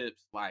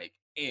relationships like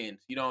end.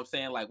 You know what I'm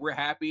saying? Like we're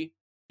happy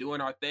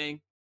doing our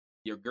thing.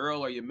 Your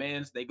girl or your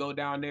man's, they go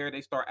down there,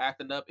 they start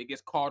acting up. It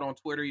gets caught on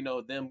Twitter.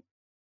 Them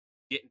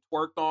getting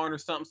twerked on or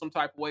something, some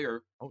type of way,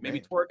 or Oh maybe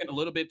damn. twerking a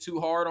little bit too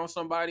hard on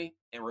somebody,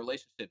 and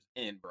relationships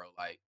end, bro.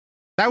 Like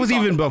That we was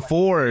talking even about like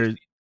before some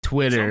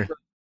Twitter. girls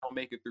don't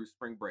make it through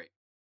spring break.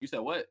 You said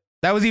what?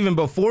 That was even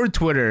before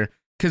Twitter.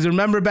 Because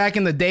remember back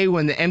in the day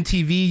when the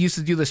MTV used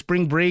to do the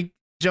spring break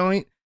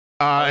joint,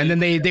 and then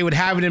they would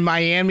have it in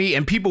Miami,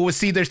 and people would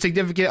see their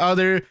significant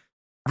other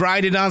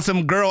grinding on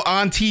some girl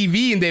on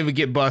TV, and they would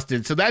get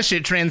busted. So that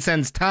shit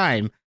transcends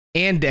time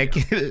and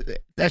decade.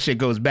 That shit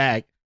goes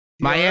back.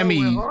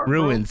 Miami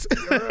ruins.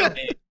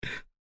 Hey,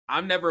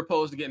 I'm never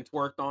opposed to getting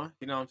twerked on.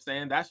 You know what I'm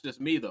saying? That's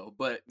just me though,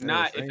 but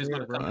not if it's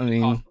going to come at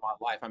the cost of my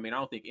life. I mean, I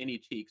don't think any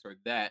cheeks are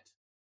that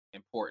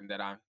important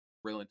that I'm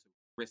willing to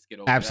risk it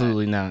over.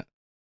 Absolutely not.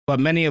 But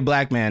many a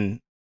black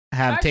man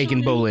have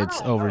taken bullets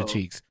over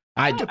cheeks.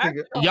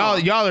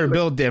 Y'all are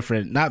built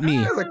different, not me.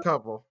 There's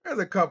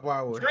a couple.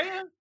 I would.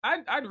 Drea,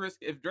 I'd risk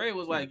it. If Drea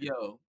was like,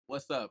 "Yo,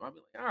 what's up?" I'd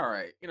be like, "All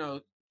right,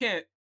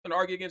 can't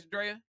argue against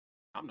Drea.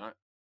 I'm not."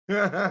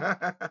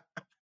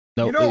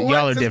 No, You know what?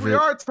 y'all are Since different.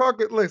 we are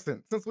talking,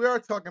 listen, since we are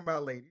talking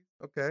about ladies,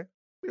 okay?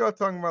 We are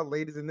talking about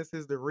ladies, and this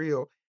is the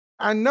real.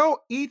 I know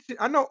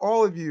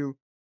all of you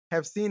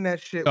have seen that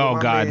shit with Oh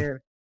God.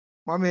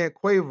 my man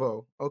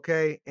Quavo,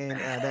 okay? And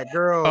that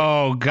girl,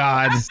 Oh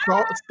God.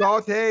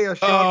 Saute or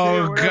Shalte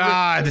Oh or whatever.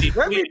 God.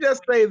 Let me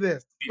just say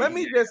this.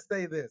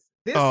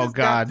 This Oh, has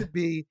got to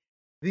be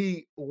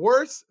the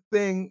worst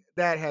thing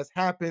that has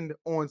happened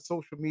on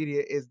social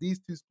media is these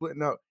two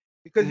splitting up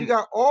because you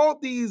got all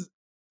these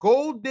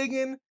gold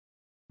digging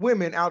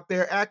women out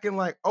there acting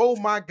like, oh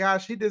my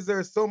gosh, she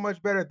deserves so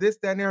much better, this,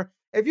 that, and there.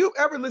 If you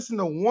ever listen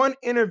to one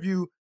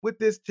interview with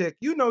this chick,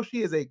 you know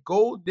she is a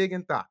gold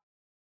digging thought.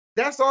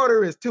 That's all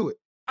there is to it.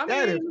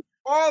 That is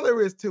all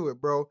there is to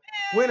it, bro.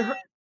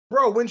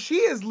 When she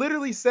is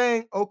literally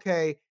saying,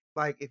 okay,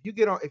 like if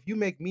you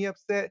make me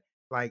upset,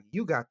 like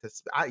you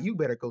you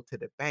better go to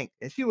the bank.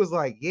 And she was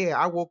like, yeah,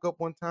 I woke up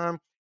one time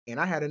and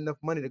I had enough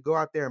money to go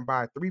out there and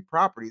buy 3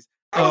 properties.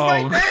 I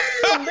was like,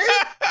 damn, man,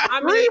 I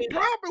 3 mean,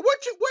 properties.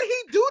 What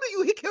he do to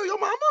you? He kill your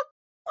mama?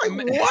 Like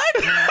Man. what?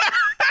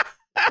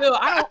 Phil,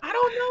 I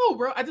don't know,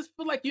 bro. I just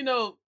feel like,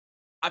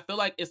 I feel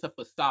like it's a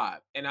facade.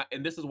 And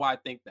this is why I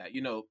think that,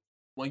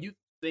 when you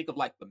think of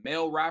like the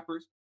male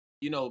rappers,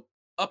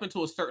 up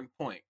until a certain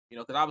point,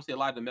 because obviously a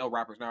lot of the male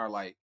rappers now are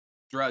like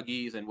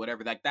druggies and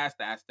whatever. Like that's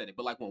the aesthetic.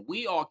 But like when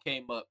we all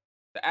came up,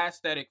 the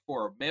aesthetic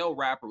for a male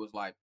rapper was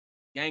like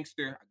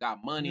gangster, I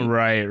got money,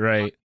 Right.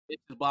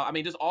 bitches, blah. I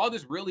mean, just all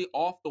this really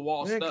off the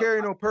wall Man, stuff.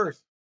 carry no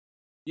purse.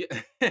 Yeah.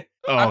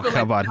 Oh,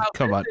 come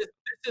on.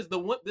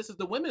 This is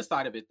the women's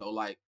side of it though.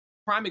 Like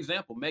prime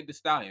example, Meg Thee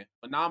Stallion,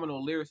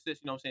 phenomenal lyricist. You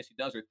know what I'm saying? She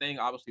does her thing,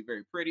 obviously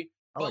very pretty.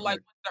 I But like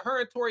like when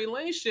her and Tory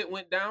Lane shit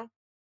went down,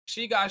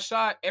 she got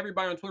shot.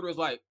 Everybody on Twitter was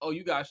like, "Oh,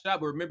 you got shot,"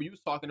 but remember you was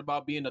talking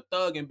about being a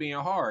thug and being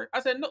hard.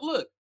 I said, "No,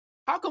 look,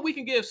 how come we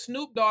can give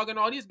Snoop Dogg and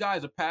all these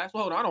guys a pass?"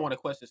 Well, hold on, I don't want to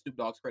question Snoop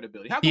Dogg's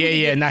credibility. How come we can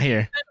Yeah, give not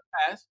here. 50 Cent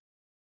a pass,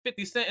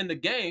 50 Cent in the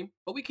game,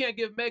 but we can't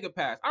give Meg a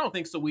pass? I don't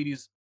think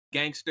Saweetie's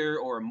gangster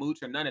or a mooch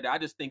or none of that. I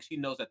just think she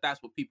knows that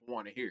that's what people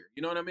want to hear.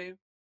 You know what I mean?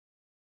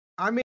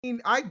 I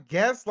mean, I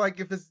guess like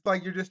if it's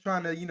like you're just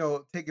trying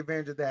to, take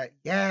advantage of that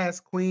yes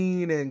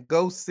queen and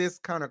ghost sis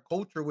kind of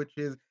culture, which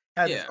has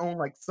its Yeah. own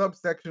like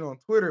subsection on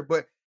Twitter.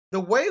 But the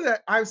way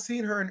that I've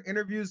seen her in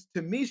interviews,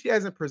 to me, she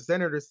hasn't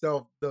presented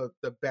herself the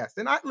best.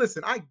 And I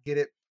get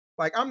it.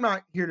 Like, I'm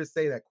not here to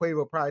say that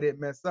Quavo probably didn't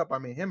mess up. I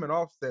mean, him and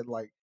Offset,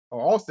 like,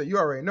 Offset, you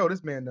already know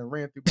this man done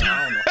ran through about,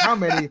 I don't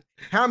know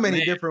how many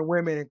Man. different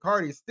women, and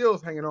Cardi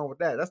still's hanging on with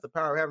that. That's the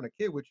power of having a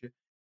kid with you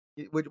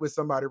with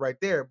somebody right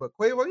there. But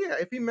Quavo, yeah,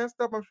 if he messed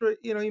up, I'm sure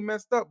he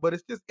messed up. But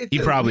it's He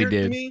just probably weird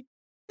to did. me.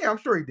 Yeah, I'm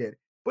sure he did.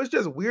 But it's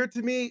just weird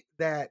to me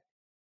that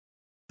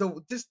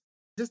the just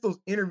those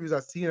interviews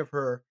I've seen of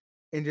her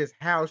and just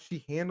how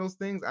she handles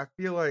things. I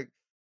feel like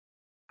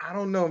I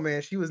don't know,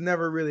 man. She was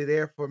never really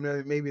there for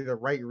maybe the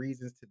right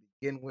reasons to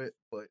begin with.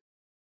 But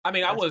I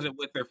mean, I that's wasn't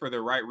with her for the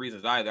right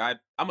reasons either. I'm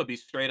gonna be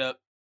straight up.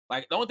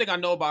 Like the only thing I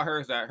know about her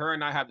is that her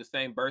and I have the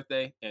same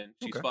birthday, and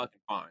she's okay.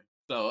 fucking fine.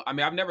 So I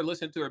mean, I've never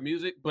listened to her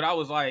music, but I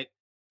was like,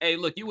 "Hey,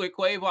 look, you with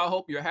Quavo? I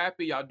hope you're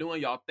happy. Y'all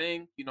doing y'all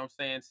thing. You know what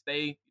I'm saying?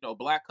 Stay,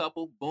 black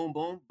couple, boom,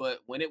 boom." But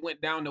when it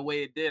went down the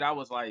way it did, I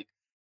was like,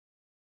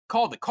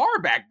 "Call the car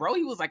back, bro."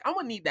 He was like, "I'm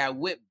gonna need that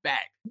whip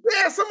back."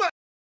 Yeah, somebody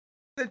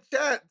in the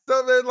chat.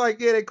 So they're like,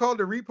 yeah, they called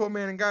the repo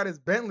man and got his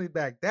Bentley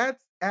back.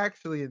 That's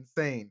actually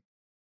insane.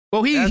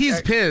 Well, That's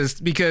he's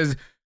pissed because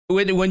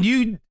when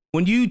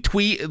you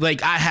tweet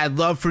like I had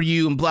love for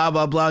you and blah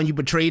blah blah and you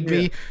betrayed Yeah.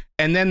 me,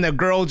 and then the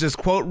girl just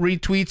quote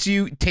retweets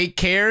you, take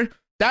care,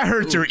 that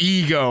hurts her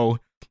ego.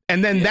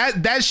 And then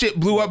that shit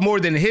blew up more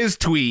than his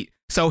tweet.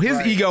 So his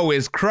Right. ego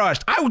is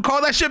crushed. I would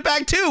call that shit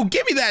back too.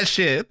 Give me that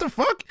shit. What the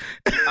fuck?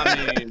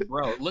 I mean,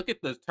 bro, look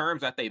at the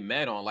terms that they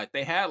met on. Like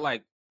they had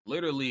like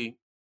literally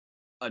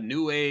a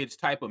new age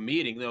type of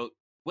meeting.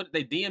 What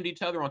they DM'd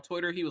each other on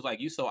Twitter. He was like,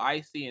 "You so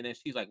icy," and then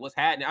she's like, "What's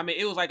happening?" I mean,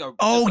 it was like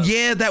Oh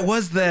yeah, that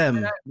was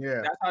them.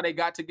 Yeah. That's how they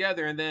got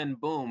together, and then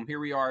boom,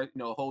 here we are.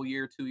 A whole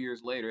year, 2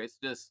 years later. It's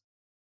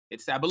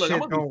sad. But look, I'm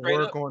Shit gonna be don't straight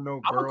work up. on no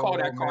I'm gonna girl, call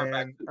though, that car back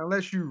man. too.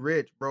 Unless you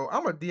rich, bro.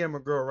 I'm gonna DM a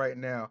girl right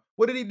now.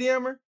 What did he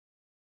DM her?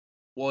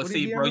 Well, What did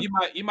he see, bro, DM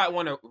her? you might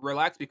want to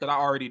relax because I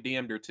already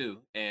DM'd her too,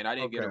 and I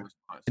didn't get a Okay.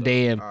 response. So.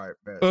 Damn. All right,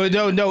 bet.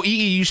 Oh no,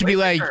 EE, you should be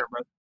Wait like, your turn,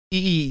 bro.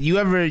 EE, you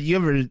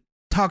ever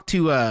talk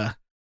to an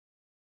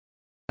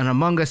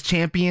Among Us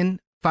champion,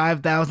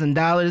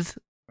 $5,000,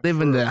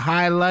 living the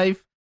high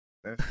life?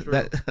 That's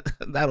true.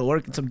 That'll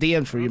work in some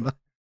DMs for you.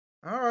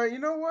 All right, you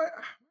know what?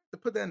 I have to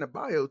put that in the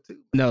bio too.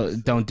 No,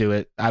 don't do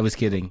it. I was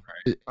kidding.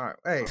 All right,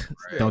 hey,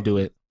 Don't do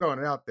it. throwing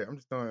it out there. I'm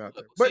just throwing it out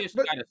there. See if she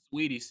got a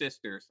sweetie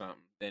sister or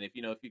something. Then if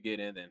you get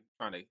in, then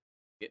trying to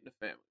get in the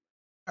family.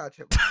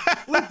 Gotcha.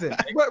 Listen,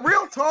 but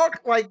real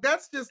talk, like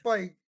that's just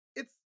like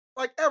it's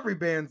like every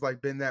band's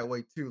like been that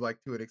way too, like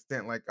to an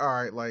extent. Like, all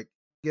right, like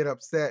get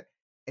upset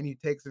and you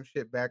take some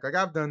shit back. Like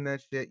I've done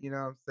that shit, you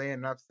know what I'm saying?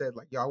 And I've said,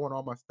 like, yo, I want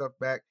all my stuff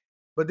back.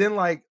 But then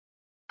like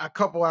a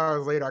couple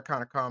hours later, I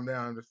kind of calmed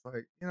down. I'm just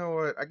like, you know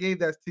what? I gave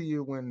that to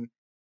you when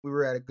we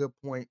were at a good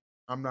point.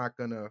 I'm not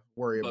gonna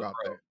worry But about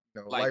bro, that.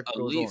 You know, like life at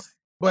goes on. least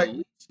But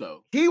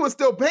though. he was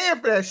still paying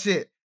for that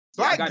shit.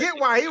 So Yeah, I I gotta get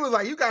get- why he was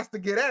like, you got to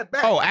get that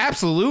back. Oh,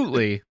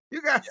 absolutely.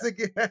 You got to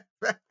get that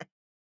back.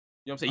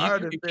 You know what I'm saying? I You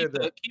can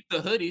understand keep the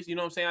hoodies. You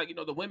know what I'm saying?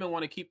 The women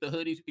want to keep the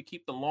hoodies. You can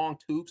keep the long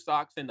tube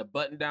socks and the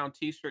button down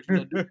T-shirts.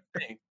 Do your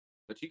thing,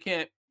 but you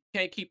can't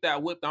keep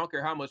that whip. I don't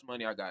care how much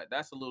money I got.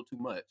 That's a little too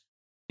much.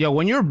 Yo,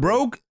 when you're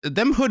broke,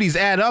 them hoodies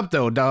add up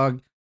though,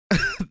 dog.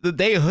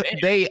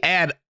 they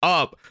add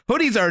up.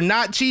 Hoodies are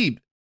not cheap.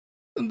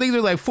 Things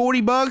are like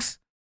 $40.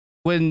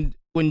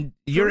 When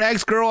your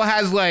ex-girl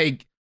has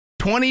like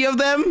 20 of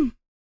them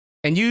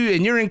and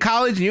you're in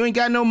college and you ain't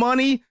got no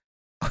money,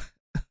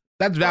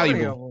 that's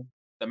valuable.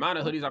 The amount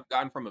of hoodies I've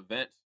gotten from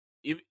events,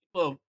 even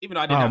though I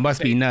didn't. Oh, have to must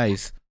pay be for it,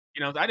 nice.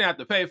 You know, I didn't have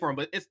to pay for them,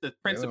 but it's the Yeah,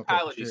 they don't pay for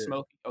principality, shit.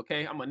 Smokey.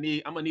 Okay, I'm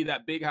gonna need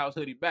that big house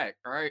hoodie back.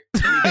 All right,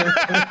 all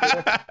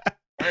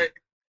right.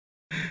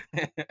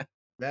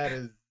 That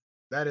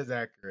is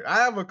accurate. I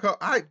have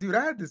I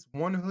had this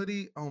one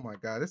hoodie. Oh my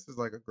god, this is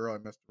like a girl I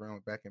messed around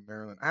with back in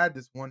Maryland. I had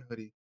this one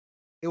hoodie.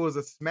 It was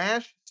a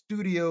Smash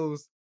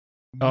Studios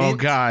Oh mint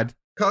God.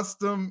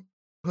 custom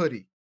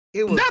hoodie.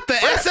 It was Not the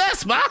fresh.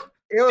 SS, man.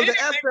 It was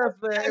the Anything SS,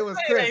 man. It was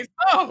it crisp. ain't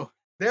so.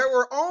 There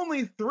were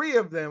only 3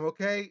 of them,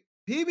 okay?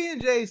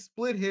 PB&J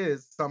split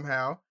his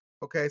somehow.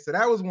 Okay, so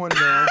that was one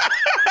down.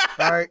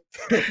 All right.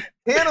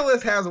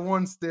 Tantalus has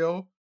one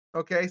still.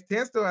 Okay,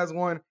 Tan still has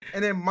one.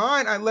 And then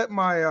mine, I let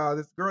my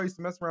this girl I used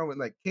to mess around with,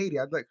 like Katie.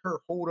 I'd let her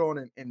hold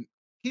on and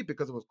keep it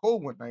because it was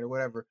cold one night or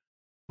whatever.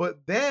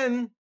 But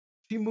then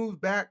she moved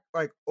back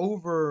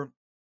over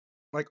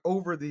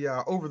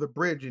the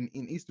bridge in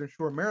Eastern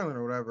Shore, Maryland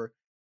or whatever.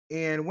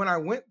 And when I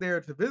went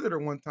there to visit her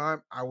one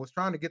time, I was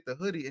trying to get the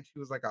hoodie and she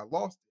was like, I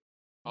lost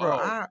it. Bro,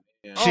 Oh,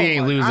 man. She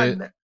ain't lose it.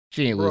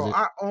 She ain't lose bro, it.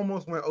 I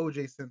almost went OJ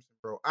Simpson,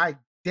 bro. I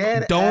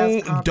dead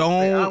Don't ass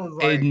I was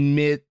like,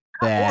 admit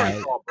that.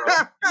 Orenthal, bro.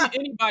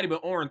 Anybody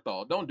but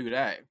Orenthal. Don't do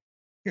that.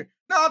 no,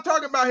 I'm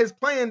talking about his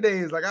playing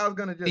days. Like I was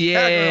gonna just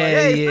Yeah, tag her, like,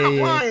 hey, stop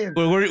yeah. lying.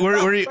 Were you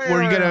Stop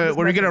playing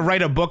around. gonna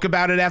write a book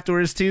about it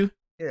afterwards too?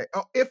 Yeah.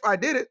 Oh, if I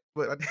did it,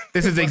 but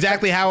This is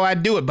exactly how I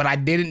do it, but I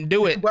didn't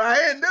do it. But I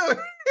didn't do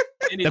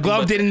it. The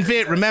glove didn't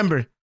fit.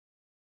 Remember.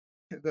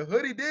 The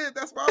hoodie did.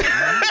 That's why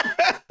I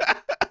was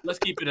Let's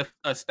keep it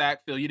a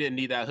stack, Phil. You didn't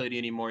need that hoodie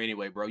anymore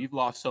anyway, bro. You've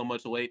lost so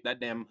much weight. That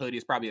damn hoodie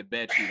is probably a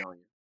bed sheet on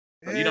you.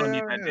 So you don't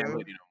need that damn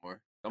hoodie no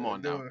more. Come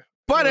on now.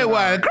 But it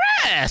was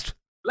grasp.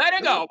 Let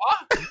it go,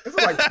 boy. This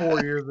is like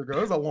 4 years ago.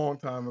 It was a long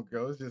time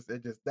ago.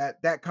 It just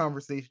that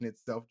conversation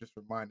itself just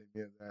reminded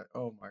me of that.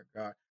 Oh my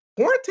god,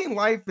 quarantine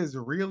life has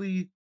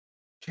really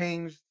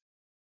changed.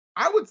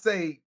 I would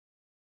say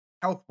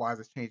health wise,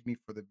 it's changed me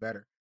for the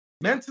better.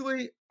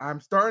 Mentally, I'm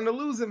starting to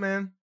lose it,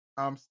 man.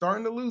 I'm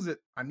starting to lose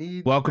it.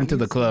 Welcome to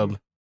the club.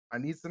 I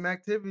need some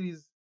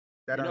activities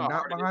that You know are how not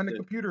hard it is behind the to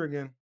computer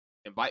again.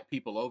 invite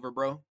people over,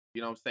 bro.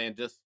 You know what I'm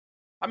saying?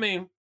 I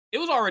mean, it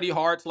was already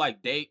hard to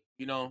like date,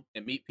 you know,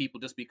 and meet people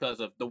just because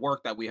of the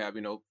work that we have.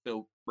 You know,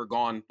 Phil, we're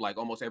gone like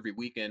almost every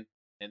weekend,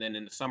 and then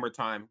in the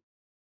summertime,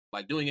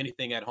 like doing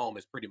anything at home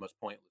is pretty much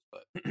pointless.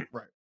 But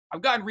Right.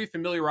 I've gotten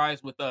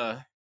refamiliarized with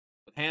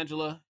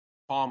Angela,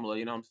 Pamela.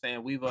 You know what I'm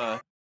saying? We've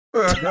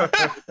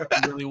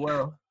really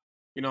well.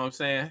 You know what I'm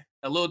saying?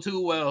 A little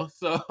too well.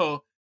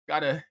 So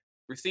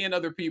we're seeing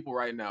other people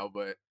right now,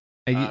 but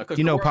And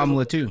you know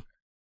Pamela too.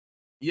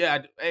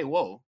 Yeah. Hey,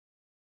 whoa.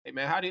 Hey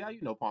man, how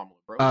you know Pamela,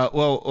 bro?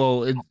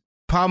 Well, it's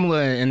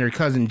Pamela and her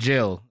cousin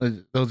Jill.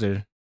 Those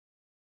are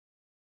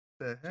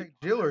The heck,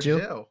 Jill or Jill?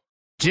 Jill?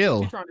 Jill.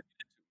 What you trying to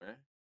get into, man?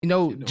 You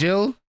know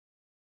Jill?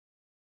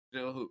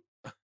 Jill who?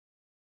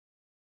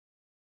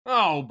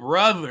 Oh,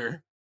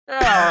 brother. All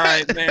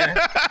right, man.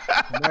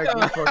 Mike,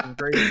 you fucking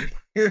crazy.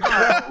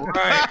 All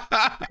right.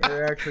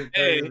 You're actually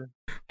crazy. Hey,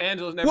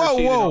 Angela's never Whoa,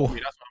 cheated whoa. on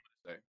me. That's what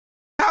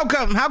I'm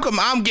gonna say. How come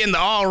I'm getting the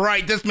all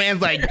right? This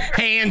man's like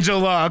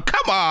Angela.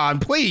 Come on,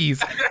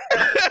 please.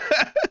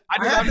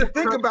 I had to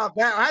think about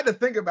that. I had to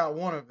think about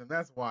one of them.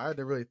 That's why I had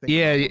to really think.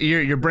 Yeah, about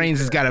your brain's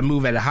just got to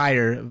move at a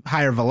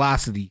higher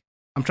velocity.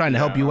 I'm trying to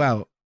help you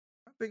out.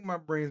 I think my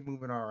brain's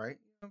moving all right.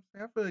 You know what I'm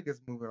saying? I feel like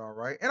it's moving all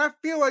right, and I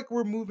feel like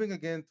we're moving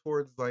again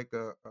towards like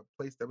a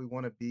place that we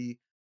want to be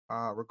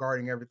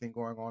regarding everything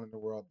going on in the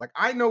world. Like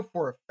I know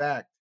for a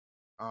fact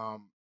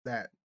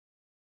that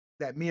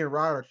me and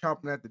Rod are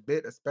chomping at the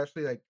bit,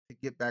 especially like to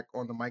get back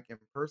on the mic in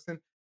person.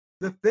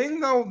 The thing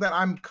though that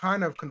I'm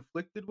kind of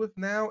conflicted with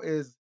now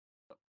is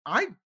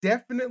I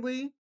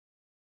definitely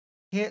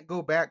can't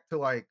go back to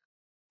like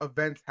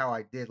events how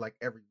I did like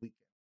every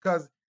weekend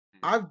because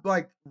I've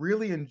like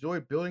really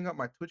enjoyed building up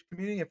my Twitch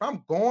community. If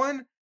I'm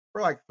gone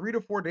for like 3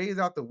 to 4 days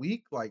out the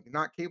week, like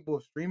not capable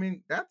of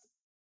streaming, that's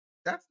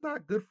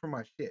not good for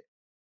my shit.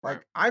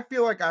 Like I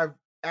feel like I've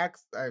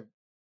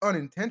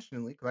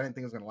unintentionally, because I didn't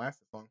think it was gonna last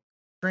this long,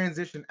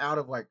 transitioned out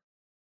of like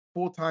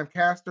full-time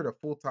caster to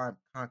full-time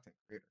content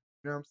creator.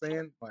 You know what I'm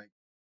saying? Like,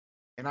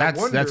 and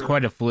that's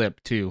quite a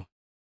flip too.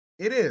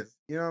 It is.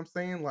 You know what I'm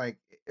saying? Like,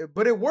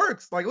 but it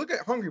works. Like, look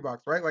at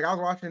Hungrybox, right? Like, I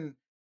was watching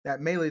that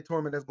Melee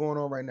tournament that's going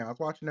on right now. I was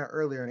watching that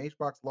earlier, and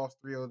HBox lost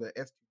 3-0 to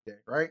S2J,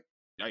 right?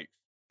 Yikes.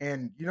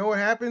 And you know what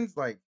happens?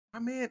 Like, my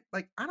man,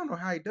 like, I don't know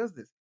how he does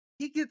this.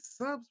 He gets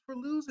subs for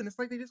losing. It's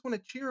like they just want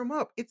to cheer him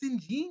up. It's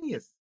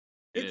ingenious.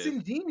 It's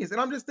ingenious. And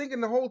I'm just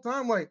thinking the whole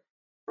time, like,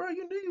 bro,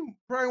 you knew you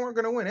probably weren't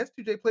going to win.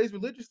 S2J plays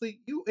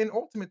religiously. You in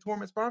ultimate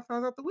tournaments 5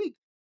 times out the week.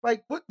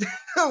 Like, what?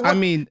 I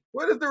mean,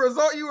 what is the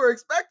result you were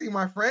expecting,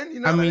 my friend? You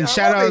know, I mean,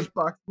 shout out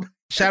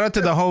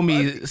to the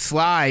homie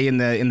Sly in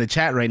the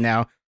chat right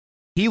now.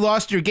 He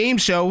lost your game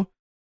show.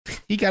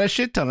 He got a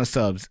shit ton of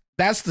subs.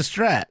 That's the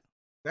strat.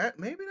 That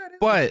maybe that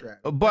is.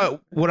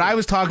 But what I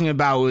was talking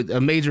about with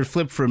a major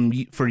flip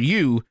for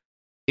you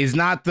is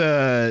not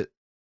the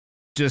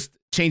just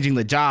changing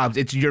the jobs.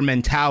 It's your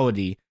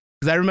mentality.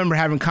 Because I remember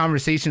having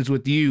conversations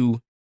with you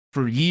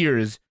for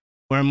years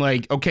where I'm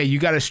like, okay, you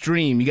got to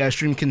stream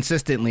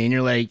consistently, and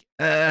you're like,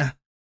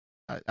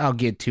 I'll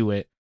get to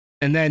it.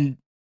 And then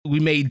we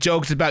made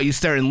jokes about you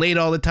starting late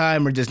all the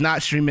time or just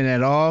not streaming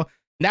at all.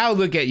 Now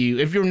look at you.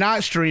 If you're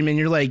not streaming,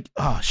 you're like,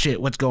 oh shit,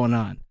 what's going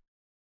on?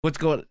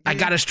 I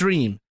gotta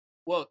stream.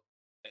 Well,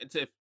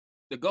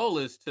 the goal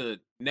is to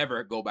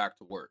never go back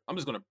to work. I'm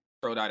just gonna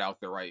throw that out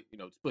there, right?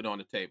 Just put it on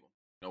the table.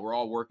 We're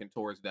all working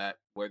towards that,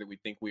 whether we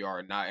think we are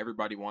or not.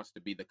 Everybody wants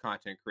to be the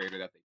content creator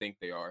that they think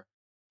they are.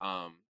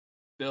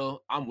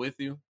 Still, I'm with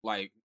you.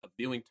 Like,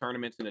 viewing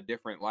tournaments in a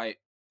different light.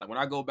 Like, when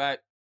I go back,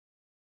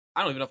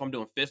 I don't even know if I'm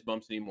doing fist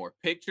bumps anymore.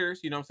 Pictures,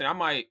 you know what I'm saying? I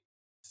might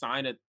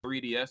sign a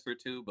 3DS or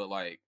two, but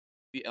like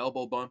the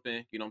elbow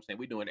bumping, you know what I'm saying?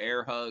 We doing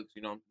air hugs,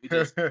 we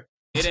just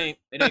it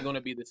ain't gonna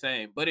be the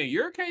same. But in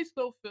your case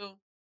though, Phil,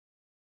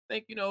 I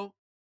think,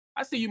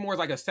 I see you more as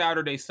like a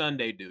Saturday,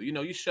 Sunday dude.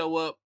 You show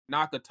up,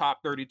 knock a top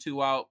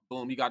 32 out,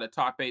 boom, you got a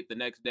top 8 the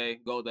next day,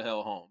 go the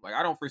hell home. Like,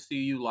 I don't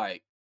foresee you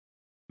like,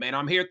 man,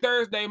 I'm here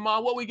Thursday,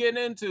 Mom. What we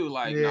getting into?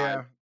 Like,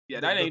 nah,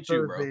 that ain't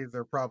you, bro. Thursdays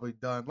are probably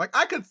done. Like,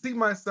 I could see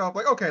myself,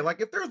 like, okay,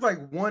 like if there's like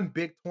one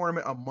big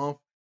tournament a month,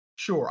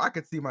 sure, I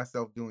could see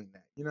myself doing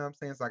that. You know what I'm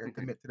saying? So I can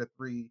commit to the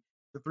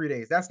 3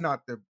 days. That's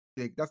not a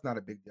big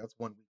deal. That's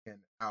one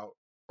weekend out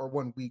or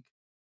 1 week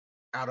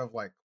out of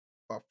like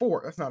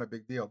 4. That's not a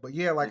big deal. But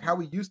yeah, like how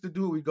we used to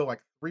do it, we go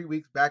like 3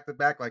 weeks back to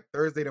back, like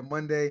Thursday to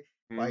Monday.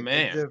 Like,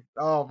 man,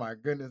 oh my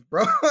goodness,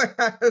 bro.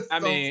 I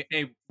mean,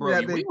 hey,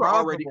 bro, we were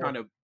already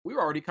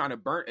kind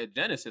of burnt at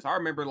Genesis. I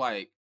remember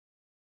like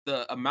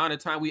the amount of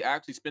time we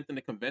actually spent in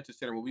the convention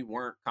center when we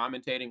weren't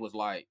commentating was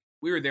like,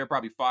 we were there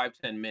probably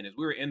 5-10 minutes.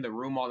 We were in the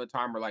room all the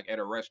time or like at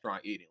a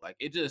restaurant eating. Like,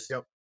 it just,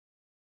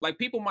 like,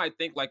 people might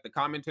think like the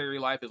commentary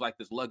life is like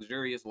this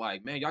luxurious,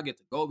 like, man, y'all get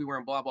to go everywhere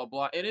and blah, blah,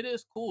 blah. And it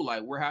is cool.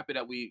 Like, we're happy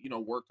that we,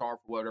 worked hard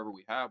for whatever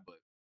we have. But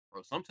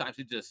bro, sometimes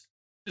it just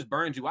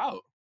burns you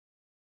out.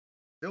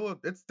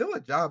 It's still a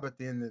job at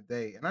the end of the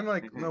day. And I know,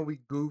 like, we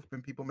goof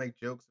and people make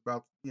jokes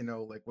about,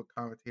 like what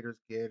commentators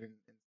get and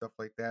stuff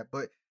like that.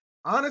 But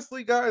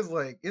honestly, guys,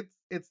 like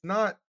it's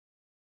not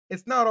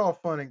all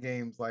fun and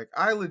games. Like,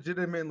 I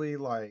legitimately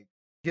like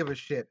give a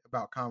shit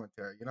about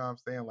commentary. You know what I'm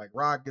saying? Like,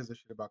 Rod gives a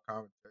shit about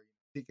commentary.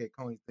 TK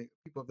Coney,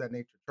 people of that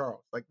nature,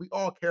 Charles. Like, we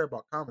all care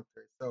about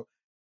commentary. So,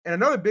 and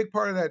another big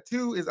part of that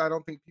too is I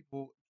don't think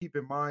people keep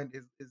in mind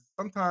is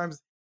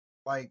sometimes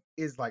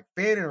is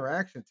fan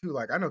interaction too.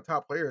 Like, I know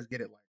top players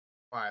get it like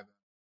by the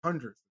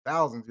hundreds,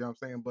 thousands, you know what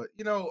I'm saying?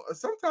 But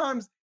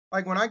sometimes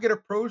like when I get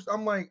approached,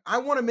 I'm like, I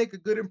want to make a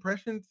good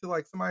impression to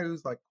like somebody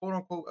who's like quote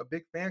unquote a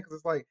big fan, because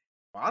it's like,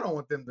 well, I don't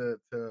want them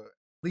to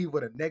leave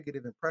with a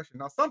negative impression.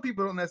 Now, some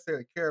people don't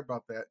necessarily care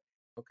about that.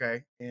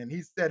 Okay. And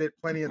he said it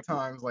plenty of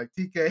times, like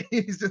TK,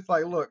 he's just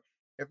like, look,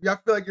 if y'all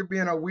feel like you're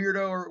being a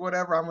weirdo or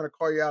whatever, I'm gonna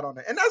call you out on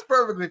it. And that's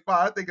perfectly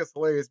fine. I think it's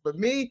hilarious. But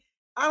me,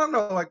 I don't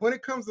know, like when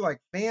it comes to like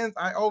fans,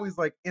 I always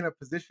like in a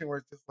position where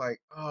it's just like,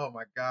 oh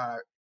my God,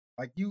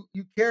 like you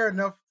care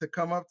enough to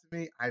come up to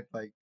me. I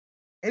like,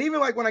 and even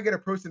like when I get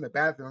approached in the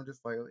bathroom, I'm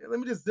just like, let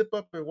me just zip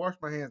up and wash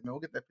my hands, man. We'll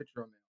get that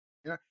picture on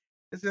there.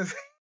 It's just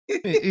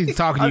he's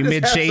talking to you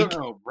mid shake.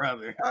 Oh,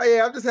 brother. Oh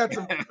yeah, I've just had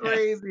some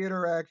crazy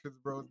interactions,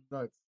 bro. It's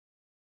nuts.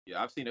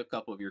 Yeah, I've seen a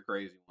couple of your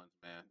crazy ones,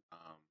 man.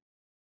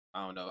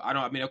 I don't know.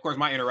 I mean, of course,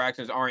 my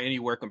interactions aren't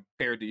anywhere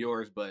compared to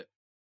yours, but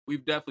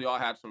we've definitely all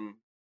had some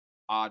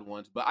odd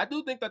ones. But I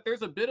do think that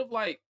there's a bit of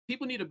like,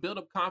 people need to build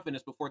up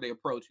confidence before they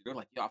approach you. They're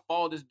like, yo, I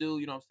follow this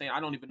dude, you know what I'm saying? I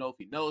don't even know if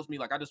he knows me.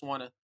 Like, I just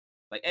want to,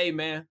 like, hey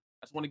man,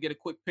 I just want to get a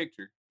quick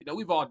picture.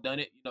 We've all done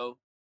it.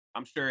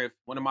 I'm sure if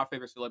one of my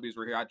favorite celebrities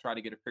were here, I'd try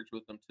to get a picture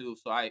with them too.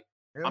 So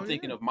I'm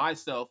thinking of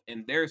myself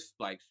in their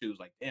like shoes,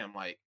 like, damn,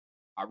 like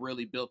I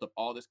really built up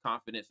all this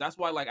confidence. That's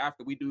why, like,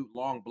 after we do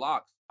long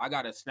blocks, I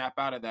gotta snap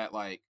out of that,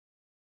 like,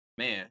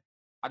 man,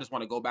 I just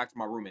want to go back to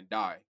my room and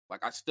die.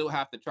 Like, I still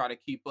have to try to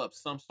keep up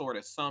some sort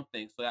of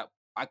something so that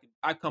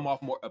I come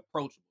off more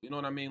approachable. You know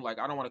what I mean? Like,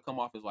 I don't want to come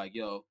off as like,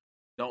 yo,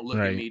 don't look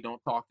at me,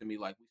 don't talk to me.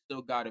 Like, we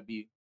still gotta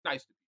be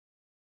nice to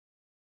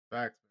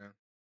people. Facts, man.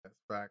 That's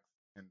facts.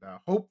 And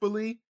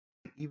hopefully,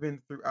 even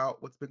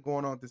throughout what's been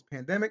going on with this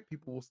pandemic,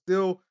 people will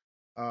still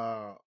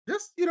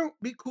just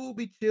be cool,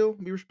 be chill,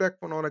 be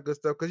respectful, and all that good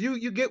stuff. Because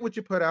you get what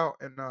you put out,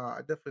 and I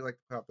definitely like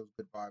to put out those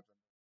good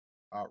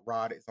vibes.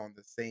 Rod is on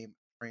the same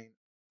train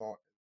of thought.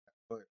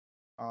 But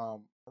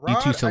Rod,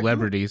 you two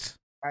celebrities.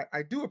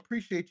 I do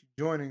appreciate you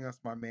joining us,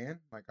 my man.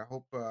 Like, I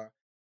hope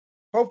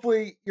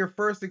hopefully your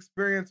first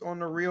experience on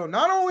the reel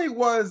not only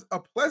was a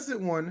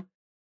pleasant one,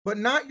 but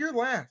not your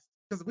last.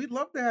 Because we'd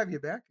love to have you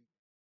back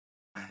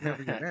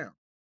whenever you're down.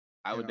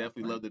 I would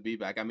definitely love to be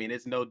back. I mean,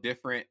 it's no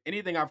different.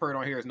 Anything I've heard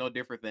on here is no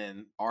different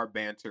than our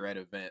banter at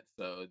events.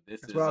 So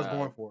that's what I was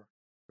going for.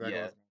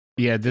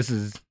 Yeah, this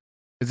is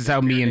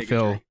how me and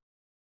Phil.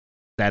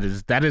 That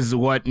is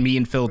what me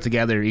and Phil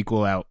together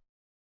equal out.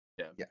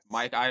 Yeah, yes.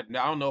 Mike. I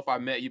don't know if I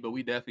met you, but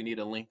we definitely need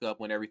to link up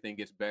when everything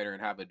gets better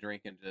and have a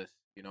drink and just,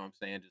 you know what I'm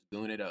saying, just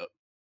goon it up.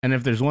 And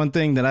if there's one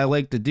thing that I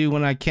like to do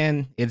when I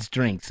can, it's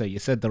drink. So you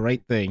said the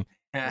right thing.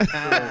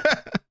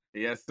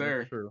 Yes,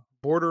 sir. True.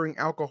 Bordering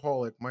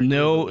alcoholic.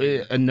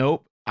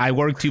 Nope. I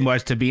work too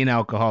much to be an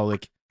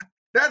alcoholic.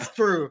 That's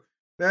true.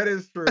 That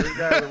is true. This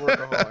guy's a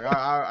workaholic.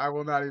 I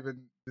will not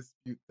even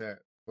dispute that.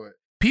 But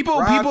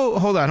People,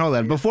 hold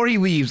on. Before he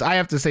leaves, I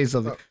have to say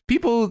something.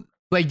 People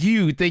like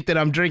you think that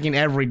I'm drinking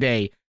every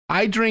day.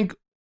 I drink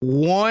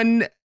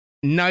one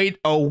night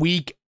a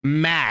week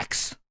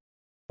max.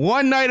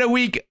 One night a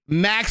week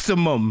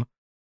maximum.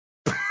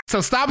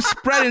 So stop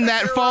spreading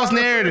that false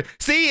narrative.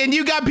 See, and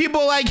you got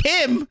people like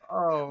him.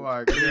 Oh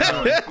my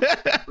god.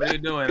 What are you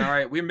doing? All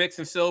right, we're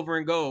mixing silver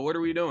and gold. What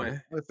are we doing?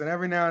 Listen,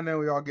 every now and then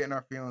we all get in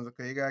our feelings.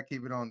 Okay, you gotta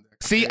keep it on there.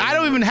 See, I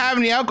don't even have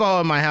any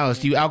alcohol in my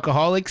house. You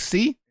alcoholics,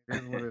 see? It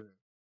is what it is.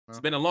 It's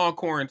been a long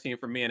quarantine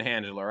for me and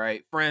Angela,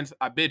 right? Friends,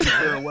 I bid you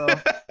farewell.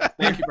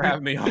 Thank you for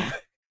having me on.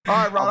 All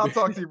right, Rod, I'll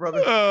talk to you,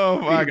 brother.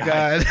 Oh my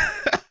god.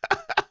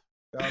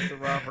 Shout out to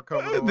Rod for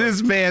coming on.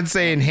 This man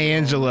saying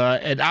Angela,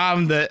 and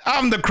I'm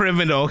the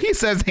criminal. He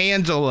says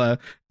Angela.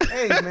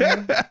 Hey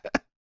man,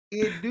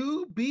 it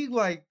do be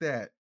like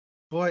that.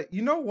 But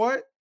you know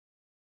what?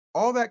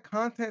 All that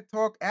content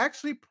talk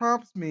actually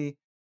prompts me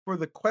for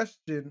the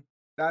question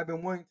that I've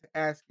been wanting to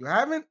ask you.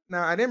 I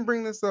didn't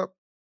bring this up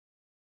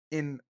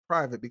in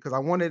private because I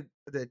wanted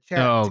the chat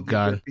to give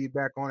their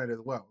feedback on it as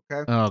well.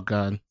 Okay. Oh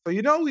god. So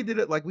we did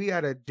it like we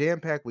had a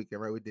jam-packed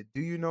weekend, right? We did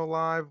Do You Know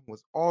Live,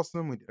 was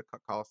awesome. We did a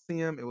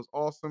Coliseum, it was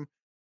awesome.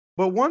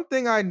 But one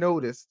thing I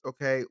noticed,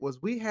 okay,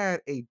 was we had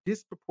a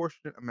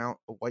disproportionate amount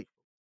of white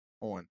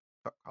folks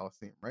on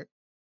Coliseum, right?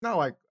 Not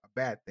like a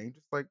bad thing,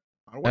 just like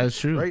that's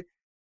true, right?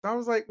 So I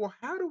was like, well,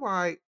 how do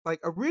I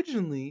like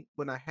originally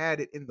when I had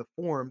it in the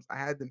forums, I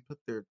had them put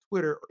their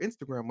Twitter or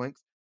Instagram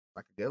links so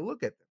I could get a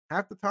look at them.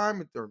 Half the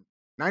time, or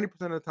 90%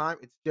 of the time,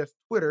 it's just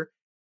Twitter,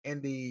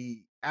 and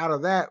out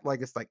of that,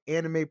 like it's like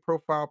anime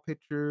profile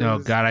pictures. Oh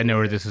god, I know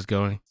where this is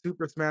going.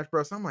 Super Smash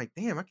Bros. So I'm like,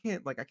 damn, I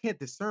can't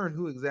discern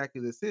who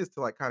exactly this is to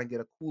like kind of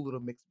get a cool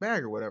little mixed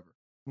bag or whatever.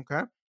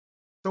 Okay.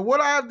 So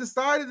what I have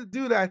decided to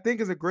do that I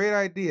think is a great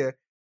idea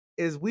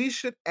is we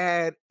should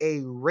add a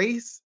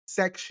race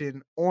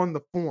section on the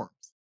forums.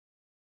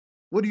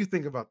 What do you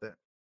think about that?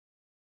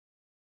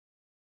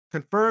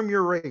 Confirm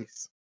your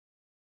race.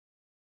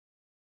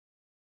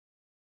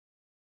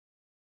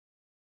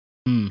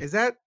 Is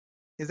that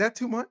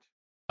too much?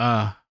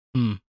 I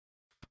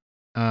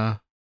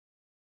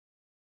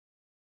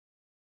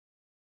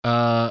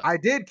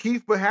did,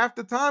 Keith, but half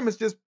the time it's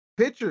just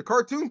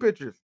cartoon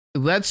pictures.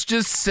 Let's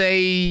just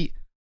say,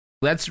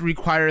 let's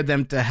require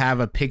them to have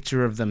a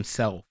picture of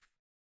themselves.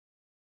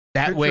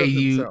 That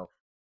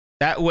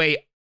way,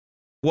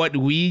 what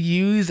we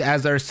use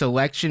as our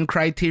selection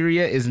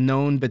criteria is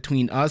known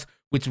between us,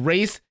 which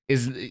race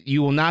is,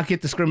 you will not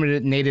get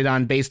discriminated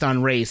on based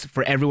on race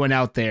for everyone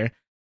out there.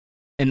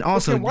 And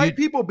also, can white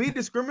people be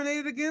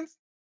discriminated against?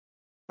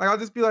 Like, I'll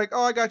just be like,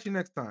 oh, I got you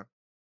next time.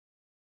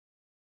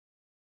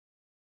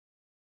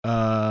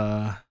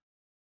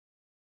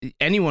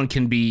 Anyone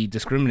can be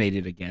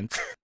discriminated against.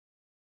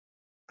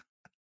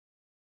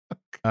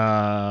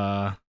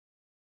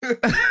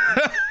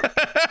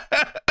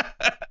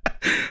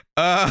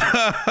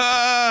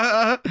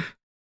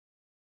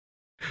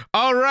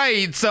 All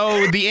right,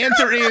 so the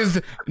answer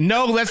is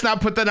no, let's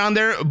not put that on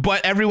there,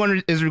 but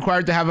everyone is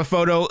required to have a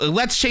photo.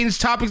 Let's change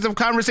topics of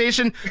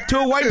conversation to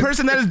a white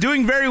person that is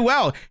doing very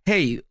well.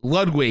 Hey,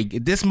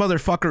 Ludwig, this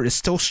motherfucker is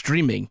still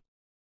streaming.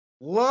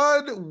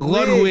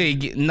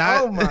 Ludwig,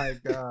 not... Oh my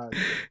god.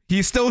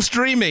 He's still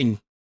streaming.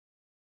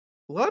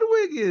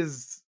 Ludwig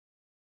is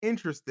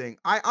interesting.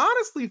 I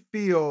honestly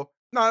feel...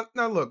 Now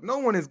look, no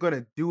one is going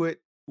to do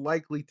it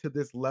likely to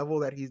this level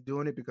that he's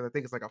doing it because I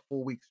think it's like a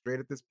full week straight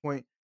at this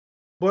point.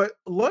 But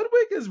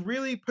Ludwig is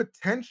really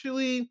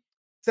potentially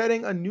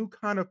setting a new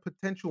kind of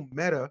potential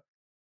meta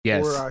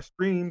for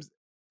streams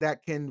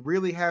that can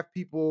really have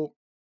people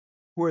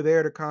who are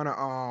there to kind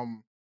of,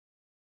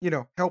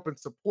 help and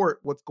support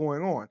what's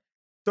going on.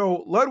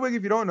 So Ludwig,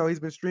 if you don't know, he's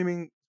been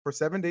streaming for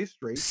 7 days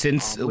straight.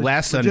 Since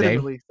last Sunday.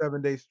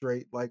 7 days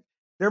straight. Like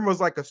there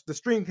was like the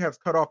stream has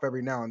cut off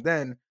every now and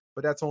then,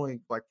 but that's only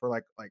like for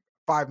like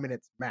 5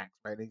 minutes max,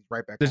 right? And he's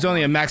right back. There's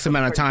only a max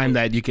amount of time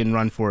that you can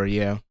run for,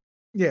 yeah.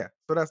 Yeah,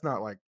 so that's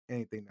not like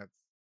anything that's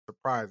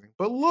surprising.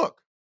 But look,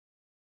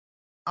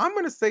 I'm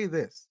going to say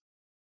this.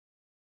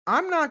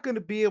 I'm not going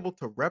to be able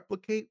to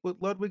replicate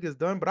what Ludwig has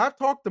done, but I've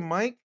talked to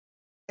Mike,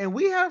 and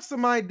we have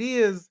some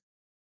ideas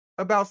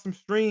about some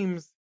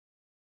streams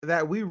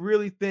that we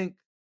really think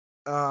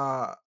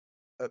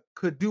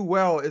could do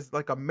well as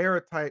like a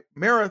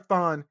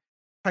marathon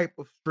type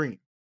of stream.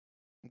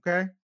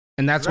 Okay?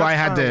 And that's why I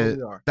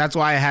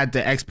had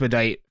to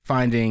expedite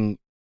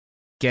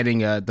getting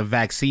the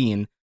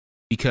vaccine.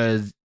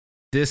 Because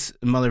this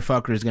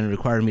motherfucker is going to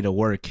require me to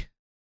work.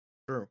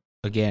 True.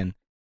 Again.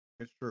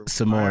 It's true.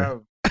 Some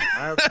more. I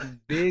have some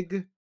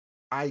big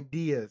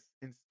ideas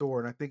in store,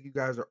 and I think you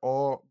guys are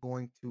all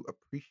going to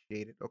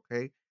appreciate it,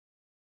 okay?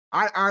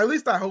 At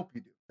least I hope you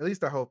do.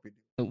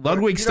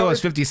 Ludwig still has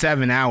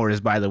 57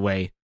 hours, by the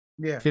way.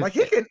 Yeah. Like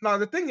he can, now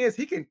the thing is,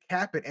 he can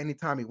cap it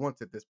anytime he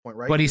wants at this point,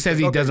 right? But he says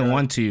he doesn't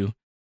want to.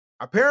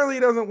 Apparently he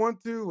doesn't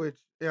want to, which,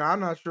 I'm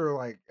not sure,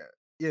 like,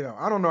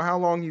 I don't know how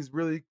long he's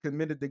really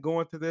committed to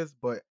going to this,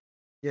 but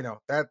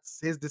that's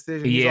his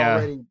decision.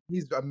 Yeah.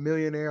 He's a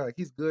millionaire. Like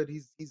he's good.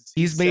 He's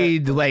set,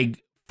 made bro.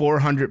 like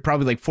 400,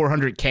 probably like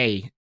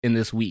 400K in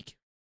this week.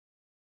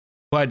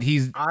 But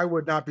I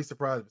would not be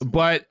surprised.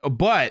 But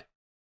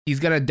he's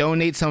gonna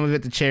donate some of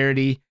it to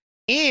charity,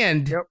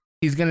 and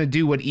he's gonna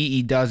do what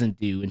EE doesn't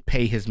do and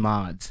pay his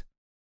mods.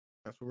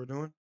 That's what we're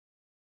doing.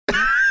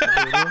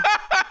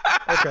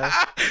 Okay.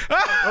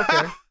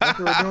 That's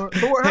what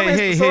we're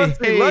doing. So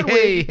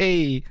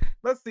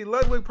let's see.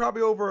 Ludwig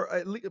probably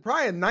over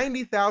probably at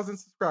 90,000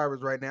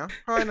 subscribers right now.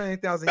 Probably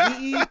 90,000.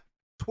 EE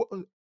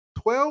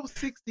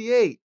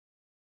 1268.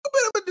 A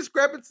bit of a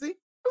discrepancy.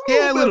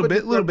 A little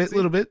bit.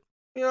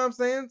 You know what I'm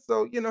saying?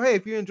 So, hey,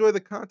 if you enjoy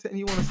the content and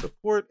you want to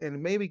support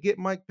and maybe get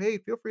Mike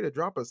paid, feel free to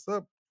drop a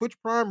sub. Twitch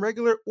Prime,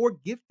 regular, or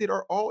gifted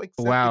are all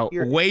accepted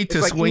here. Way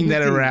to swing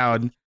that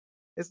around.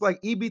 It's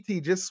like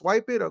EBT. Just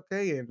swipe it,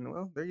 okay? And,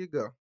 well, there you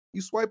go.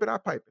 You swipe it, I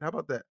pipe it. How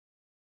about that?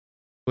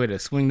 Way to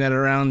swing that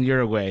around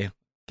your way.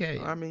 Okay.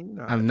 I mean,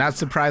 I'm not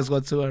surprised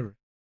whatsoever.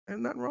 There's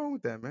nothing wrong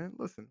with that, man.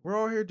 Listen, we're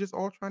all here just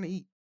all trying to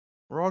eat.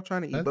 We're all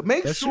trying to eat. But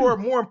make sure,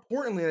 more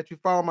importantly, that you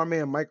follow my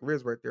man Mike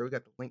Riz right there. We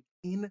got the link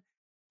in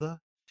the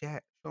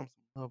chat. Show him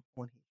some love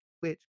on his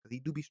Twitch because he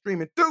do be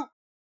streaming too.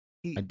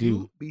 I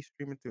do be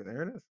streaming too.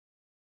 There it is.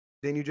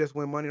 Then you just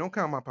win money. Don't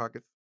count my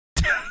pockets.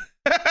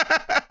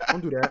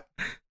 Don't do that.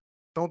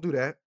 Don't do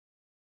that.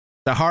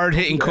 The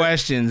hard-hitting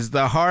questions.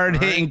 The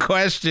hard-hitting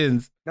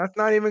questions. That's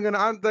not even gonna.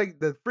 I'm like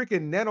the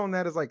freaking net on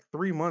that is like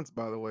 3 months.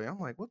 By the way, I'm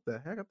like, what the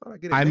heck? I thought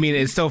I'd get it. I mean,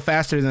 it's still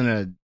faster than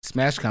a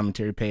Smash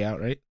commentary payout,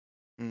 right?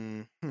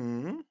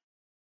 Mm-hmm.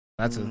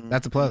 That's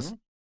a plus.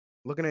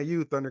 Looking at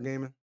you, Thunder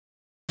Gaming.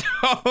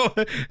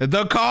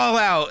 The call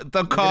out.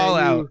 The call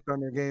out.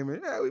 Thunder Gaming.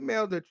 Yeah, we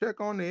mailed the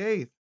check on the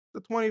 8th,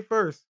 the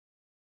 21st.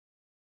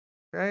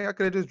 Okay, I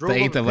could have just drove the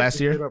 8th of last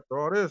year. Up for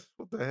all this.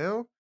 What the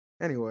hell?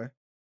 Anyway,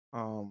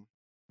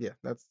 yeah,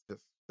 that's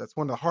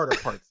one of the harder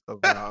parts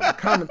of the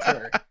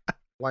commentary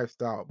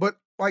lifestyle. But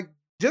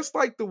just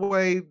like the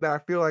way that I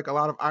feel like a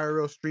lot of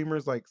IRL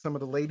streamers, like some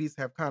of the ladies,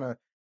 have kind of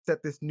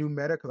set this new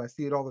meta because I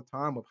see it all the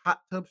time with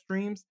hot tub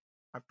streams.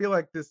 I feel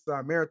like this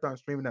marathon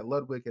streaming that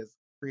Ludwig has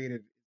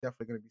created is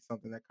definitely going to be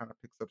something that kind of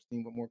picks up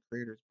steam with more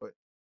creators. But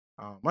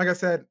like I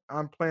said,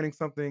 I'm planning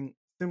something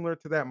similar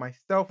to that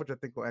myself, which I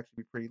think will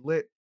actually be pretty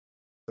lit.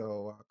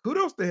 So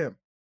kudos to him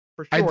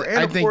for sure.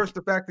 And of course,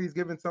 the fact that he's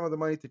giving some of the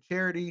money to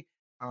charity,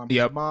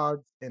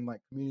 mods, and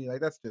like community,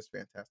 like that's just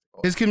fantastic.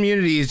 His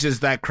community is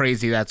just that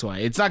crazy. That's why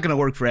it's not going to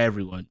work for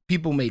everyone.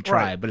 People may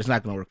try, but it's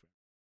not going to work.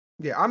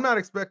 Yeah, I'm not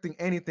expecting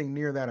anything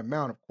near that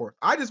amount, of course.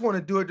 I just want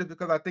to do it just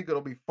because I think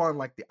it'll be fun,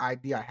 like the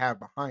idea I have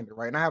behind it,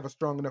 right? And I have a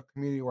strong enough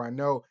community where I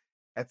know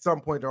at some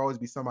point there'll always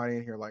be somebody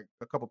in here, like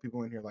a couple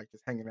people in here, like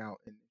just hanging out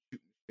and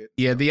shooting shit.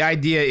 Yeah, the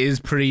idea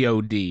is pretty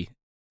OD.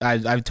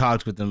 I've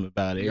talked with them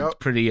about it. Yep. It's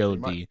pretty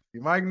OD.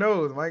 Mike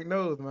knows,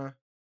 man.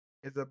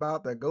 It's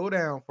about to go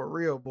down for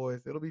real,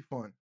 boys. It'll be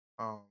fun.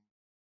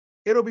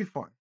 It'll be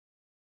fun.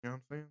 You know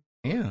what I'm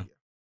saying? Yeah.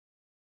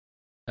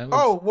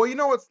 Well, you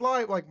know what's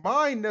like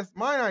mine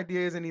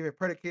idea isn't even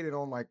predicated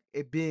on like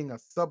it being a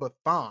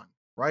subathon,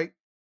 right?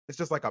 It's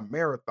just like a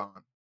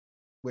marathon,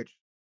 which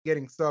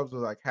getting subs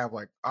will like have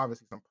like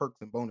obviously some perks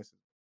and bonuses.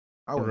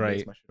 I wouldn't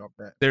base my shit off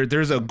that.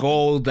 There's a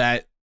goal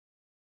that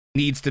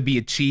needs to be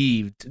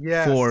achieved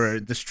for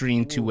the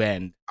stream to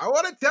end. I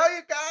want to tell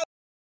you guys.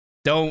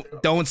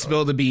 Don't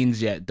spill the beans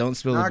yet. Don't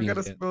spill the beans. Not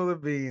gonna spill the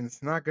beans.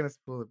 Not gonna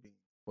spill the beans.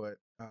 But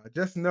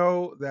just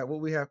know that what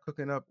we have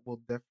cooking up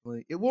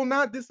it will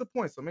not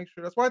disappoint. So make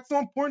sure, that's why it's so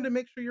important to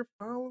make sure you're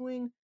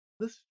following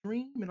the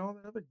stream and all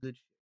that other good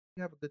shit.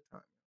 You have a good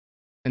time.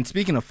 And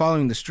speaking of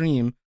following the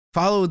stream,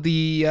 follow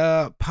the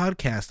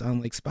podcast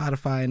on like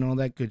Spotify and all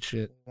that good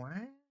shit. Wow.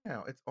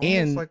 It's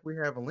almost like we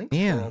have a link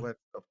for all that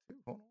stuff too.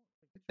 Hold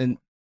on.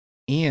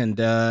 And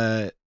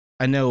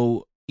I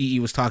know EE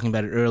was talking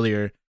about it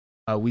earlier.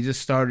 We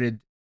just started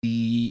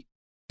the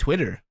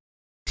Twitter,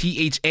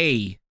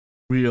 THA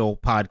Real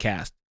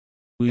Podcast.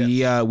 We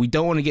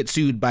don't want to get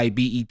sued by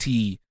BET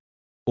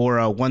or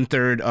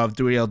 1/3 of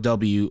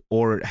 3LW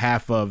or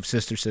half of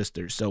Sister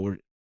Sisters. So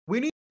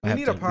we need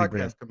a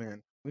podcast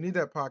command. We need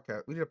that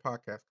podcast. We need a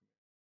podcast.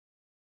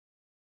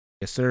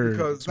 Yes, sir.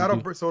 Because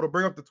it'll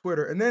bring up the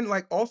Twitter, and then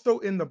like also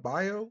in the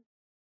bio,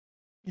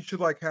 you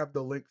should like have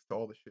the links to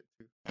all the shit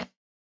too.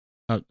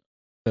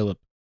 Philip,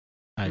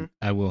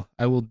 I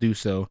will do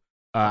so.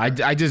 I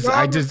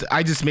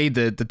just made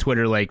the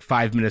Twitter like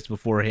 5 minutes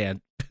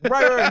beforehand.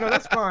 Right. No,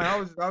 that's fine. I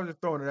was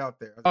just throwing it out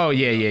there.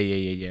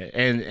 Yeah.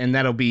 And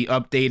that'll be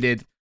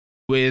updated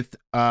with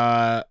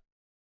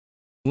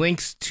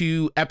links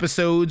to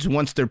episodes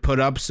once they're put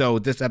up. So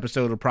this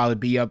episode will probably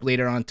be up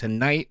later on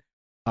tonight.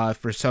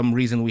 For some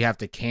reason we have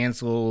to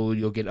cancel,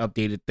 you'll get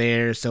updated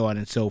there, so on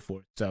and so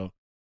forth. So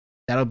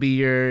that'll be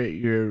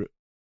your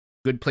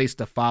good place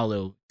to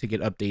follow to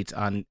get updates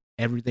on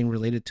everything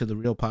related to the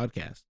Real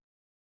Podcast.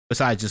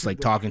 Besides just like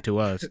talking to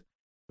us.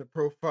 The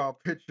profile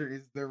picture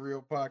is the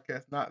Real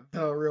Podcast, not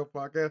the Real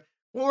Podcast.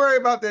 We'll worry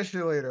about that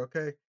shit later,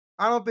 okay?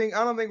 I don't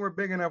think we're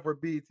big enough where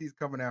BET's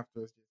coming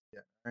after us just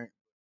yet. Right?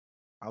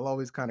 I'll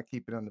always kind of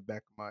keep it on the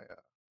back of my mind.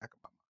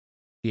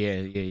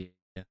 Yeah.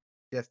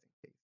 Just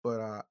in case.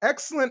 But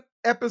excellent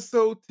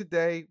episode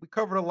today. We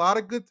covered a lot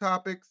of good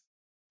topics.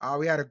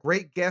 We had a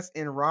great guest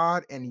in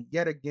Rod, and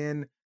yet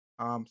again,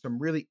 some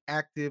really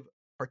active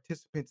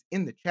participants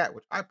in the chat,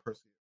 which I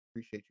personally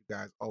appreciate you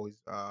guys always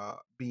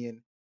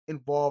being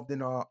involved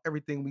in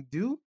everything we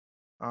do.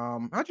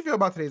 How'd you feel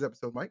about today's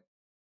episode, Mike?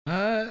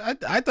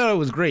 I thought it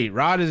was great.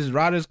 Rod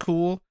is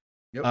cool.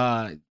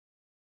 Yep.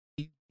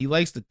 He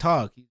likes to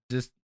talk. He's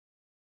just a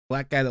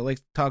black guy that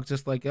likes to talk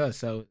just like us.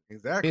 So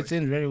Exactly. fits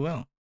in very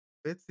well.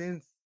 Fits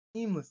in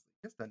seamlessly.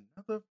 Just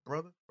another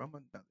brother from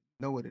another.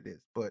 You know what it is.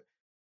 But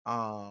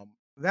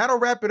that'll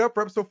wrap it up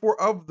for episode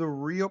 4 of The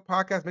Real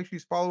Podcast. Make sure you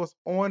follow us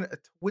on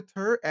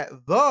Twitter at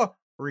The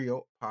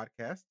Real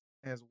Podcast,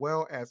 as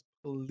well as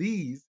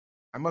please,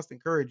 I must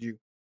encourage you,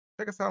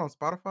 check us out on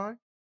Spotify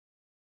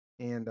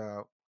and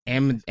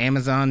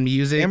Amazon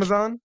Music.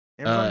 Amazon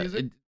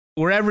Music.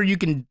 Wherever you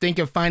can think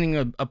of finding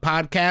a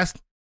podcast,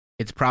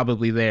 it's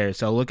probably there.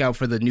 So look out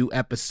for the new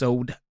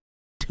episode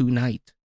tonight.